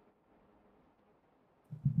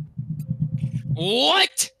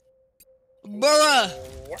 What? Bruh!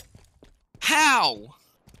 How?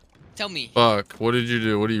 Tell me. Fuck. What did you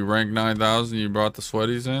do? What do you rank 9,000? You brought the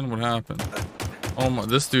sweaties in? What happened? Oh my,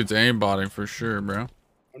 this dude's aimbotting for sure, bro.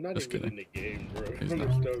 I'm not Just even kidding. in the game, bro. He's What not.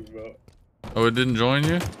 are you talking about? Oh, it didn't join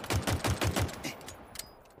you?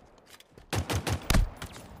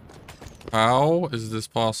 How is this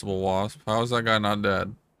possible, Wasp? How is that guy not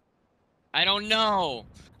dead? I don't know.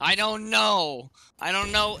 I don't know. I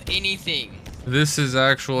don't know anything. This is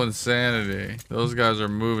actual insanity. Those guys are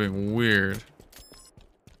moving weird.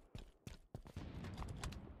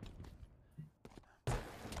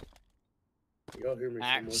 Y'all hear me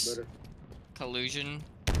Axe. somewhat better? Collusion.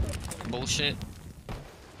 Bullshit.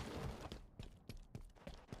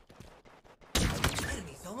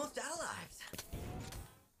 Enemy's almost out of lives.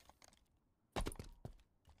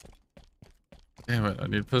 Damn it, I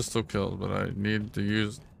need pistol kills, but I need to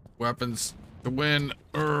use weapons to win.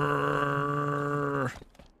 Urgh.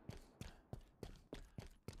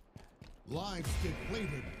 Lives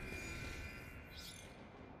depleted.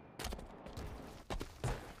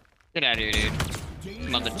 Get out of here, dude. Danger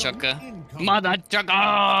Mother zone chucker. incoming. Mother chucker!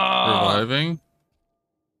 Reviving?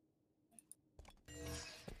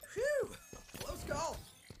 Phew! Close call.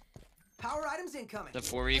 Power items incoming. The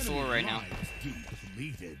 4v4 right now. Lives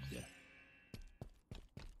depleted.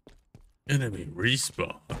 Enemy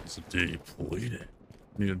respawns depleted.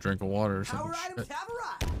 Need a drink of water or Power something. items have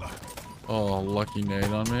arrived. Oh, lucky nade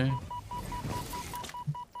on me.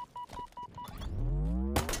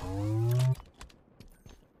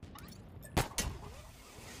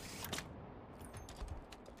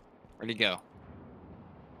 Where'd he go?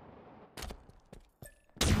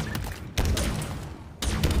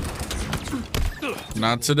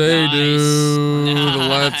 Not today, Nice. dude.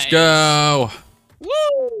 Let's Nice. go.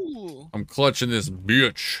 Woo! I'm clutching this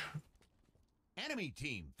bitch. Enemy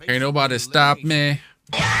team. Ain't nobody stop me.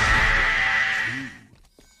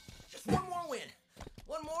 Just one more win.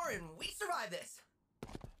 One more and we survive this.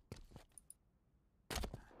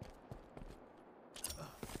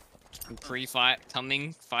 Pre-fire,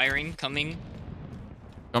 coming, firing, coming.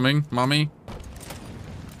 Coming, mommy.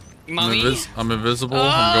 Mommy? I'm invisible.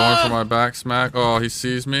 I'm going for my back smack. Oh, he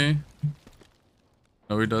sees me.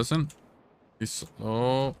 No, he doesn't. He's...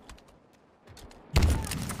 Oh.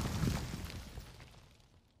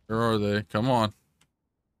 Where are they? Come on.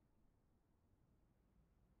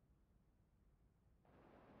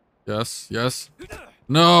 Yes, yes.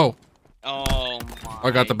 No! Oh my.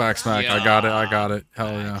 I got the back smack. I got it. I got God. it.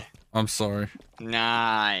 Hell yeah. I'm sorry.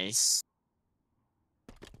 Nice.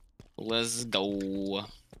 Let's go.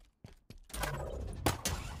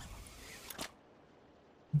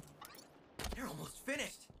 You're almost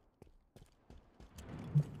finished.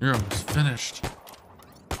 You're almost finished.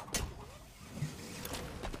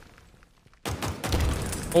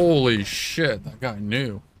 Holy shit, that guy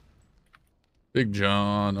knew. Big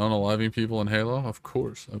John, unaliving people in Halo? Of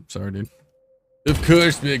course. I'm sorry, dude. Of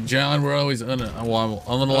course, Big John. We're always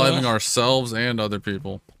unaliving ourselves and other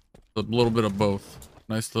people. A little bit of both.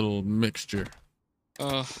 Nice little mixture.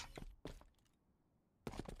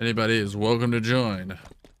 Anybody is welcome to join.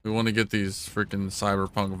 We want to get these freaking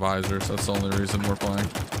cyberpunk visors. That's the only reason we're playing.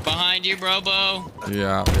 Behind you, Brobo.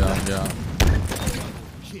 Yeah.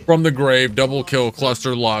 From the grave, double kill,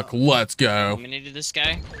 cluster lock. Let's go. Eliminated this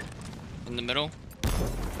guy in the middle.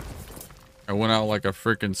 I went out like a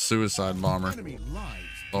freaking suicide bomber. Enemy lines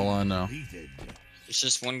All I know. deleted. There's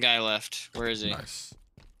just one guy left. Where is he? Nice.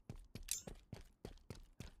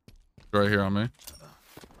 Right here on me.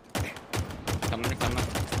 Coming.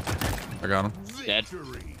 I got him. Dead.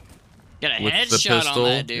 Victory. Got a With the headshot pistol. on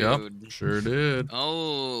that dude. Yep, sure did.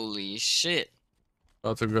 Holy shit.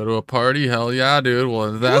 About to go to a party? Hell yeah, dude.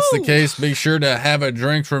 Well, if that's the Woo! case, be sure to have a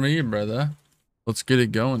drink for me, brother. Let's get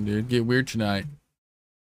it going, dude. Get weird tonight.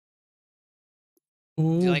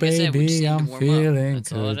 Ooh, Like I said, we just baby, need to I'm warm up. feeling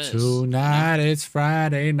That's all it good is, tonight. It's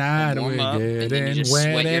Friday night. warm We're up, and then you getting just wet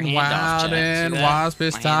sweat your and hand off, wild, Jack. See and that? Wasp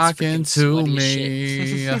is My hand's talking freaking to sweaty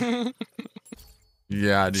me. as shit.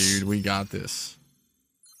 Yeah, dude, we got this.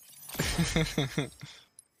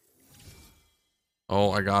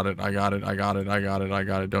 Oh, I got it.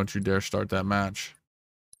 Don't you dare start that match.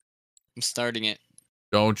 I'm starting it.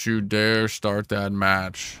 Don't you dare start that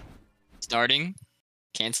match. Starting.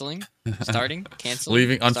 Canceling. Starting. Canceling.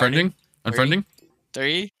 Leaving. Starting. Unfriending.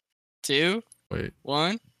 3, 2, Wait.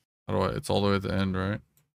 1. How do I? It's all the way at the end, right?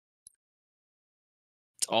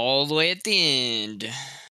 It's all the way at the end.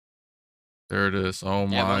 There it is. Oh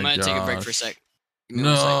Yeah, but my I'm gonna gosh. take a break for a sec. Give me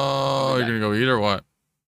 1 sec. I'll No, be you're back. gonna go eat or what?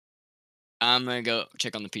 I'm gonna go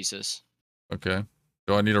check on the pieces. Okay.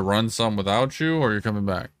 Do I need to run some without you, or you're coming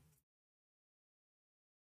back?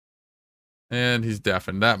 And he's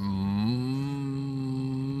deafened. That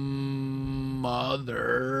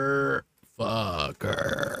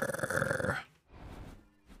motherfucker.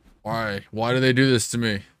 Why? Why do they do this to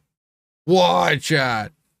me? Why,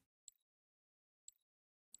 chat?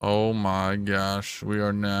 Oh my gosh. We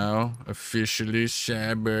are now officially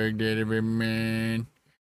cyber every man.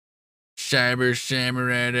 Cyber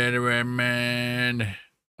samurai every man.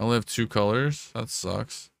 I only have 2 colors. That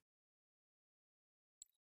sucks.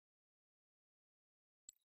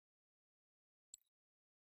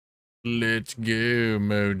 Let's go,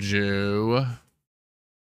 Mojo.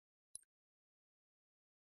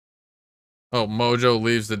 Oh, Mojo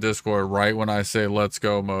leaves the Discord right when I say let's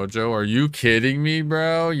go, Mojo. Are you kidding me,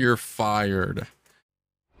 bro? You're fired.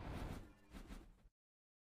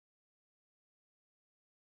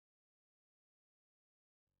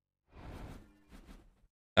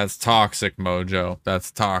 That's toxic, Mojo.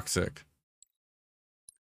 That's toxic.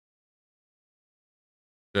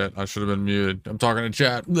 Shit, I should have been muted. I'm talking to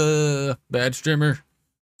chat. Ugh, bad streamer.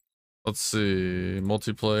 Let's see.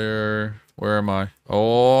 Multiplayer. Where am I?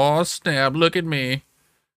 Oh, snap. Look at me.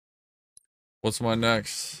 What's my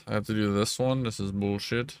next? I have to do this one. This is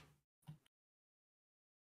bullshit.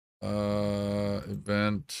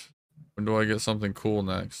 Event. When do I get something cool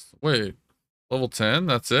next? Wait. Level 10?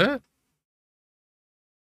 That's it?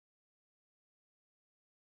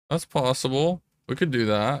 That's possible. We could do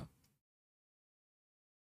that.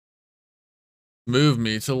 Move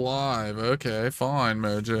me to live. Okay, fine,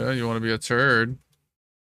 Mojo. You want to be a turd?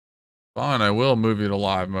 Fine, I will move you to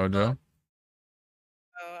live, Mojo.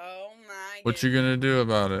 Oh my What you gonna do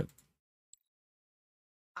about it?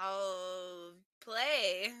 I'll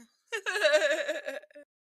play.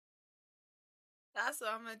 That's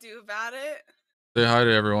what I'm gonna do about it. Say hi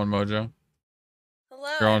to everyone, Mojo. Hello,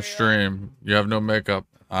 You're on everyone. stream. You have no makeup.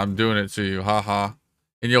 I'm doing it to you. Ha ha.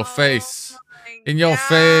 In your Oh face. my In your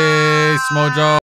face, Mojo.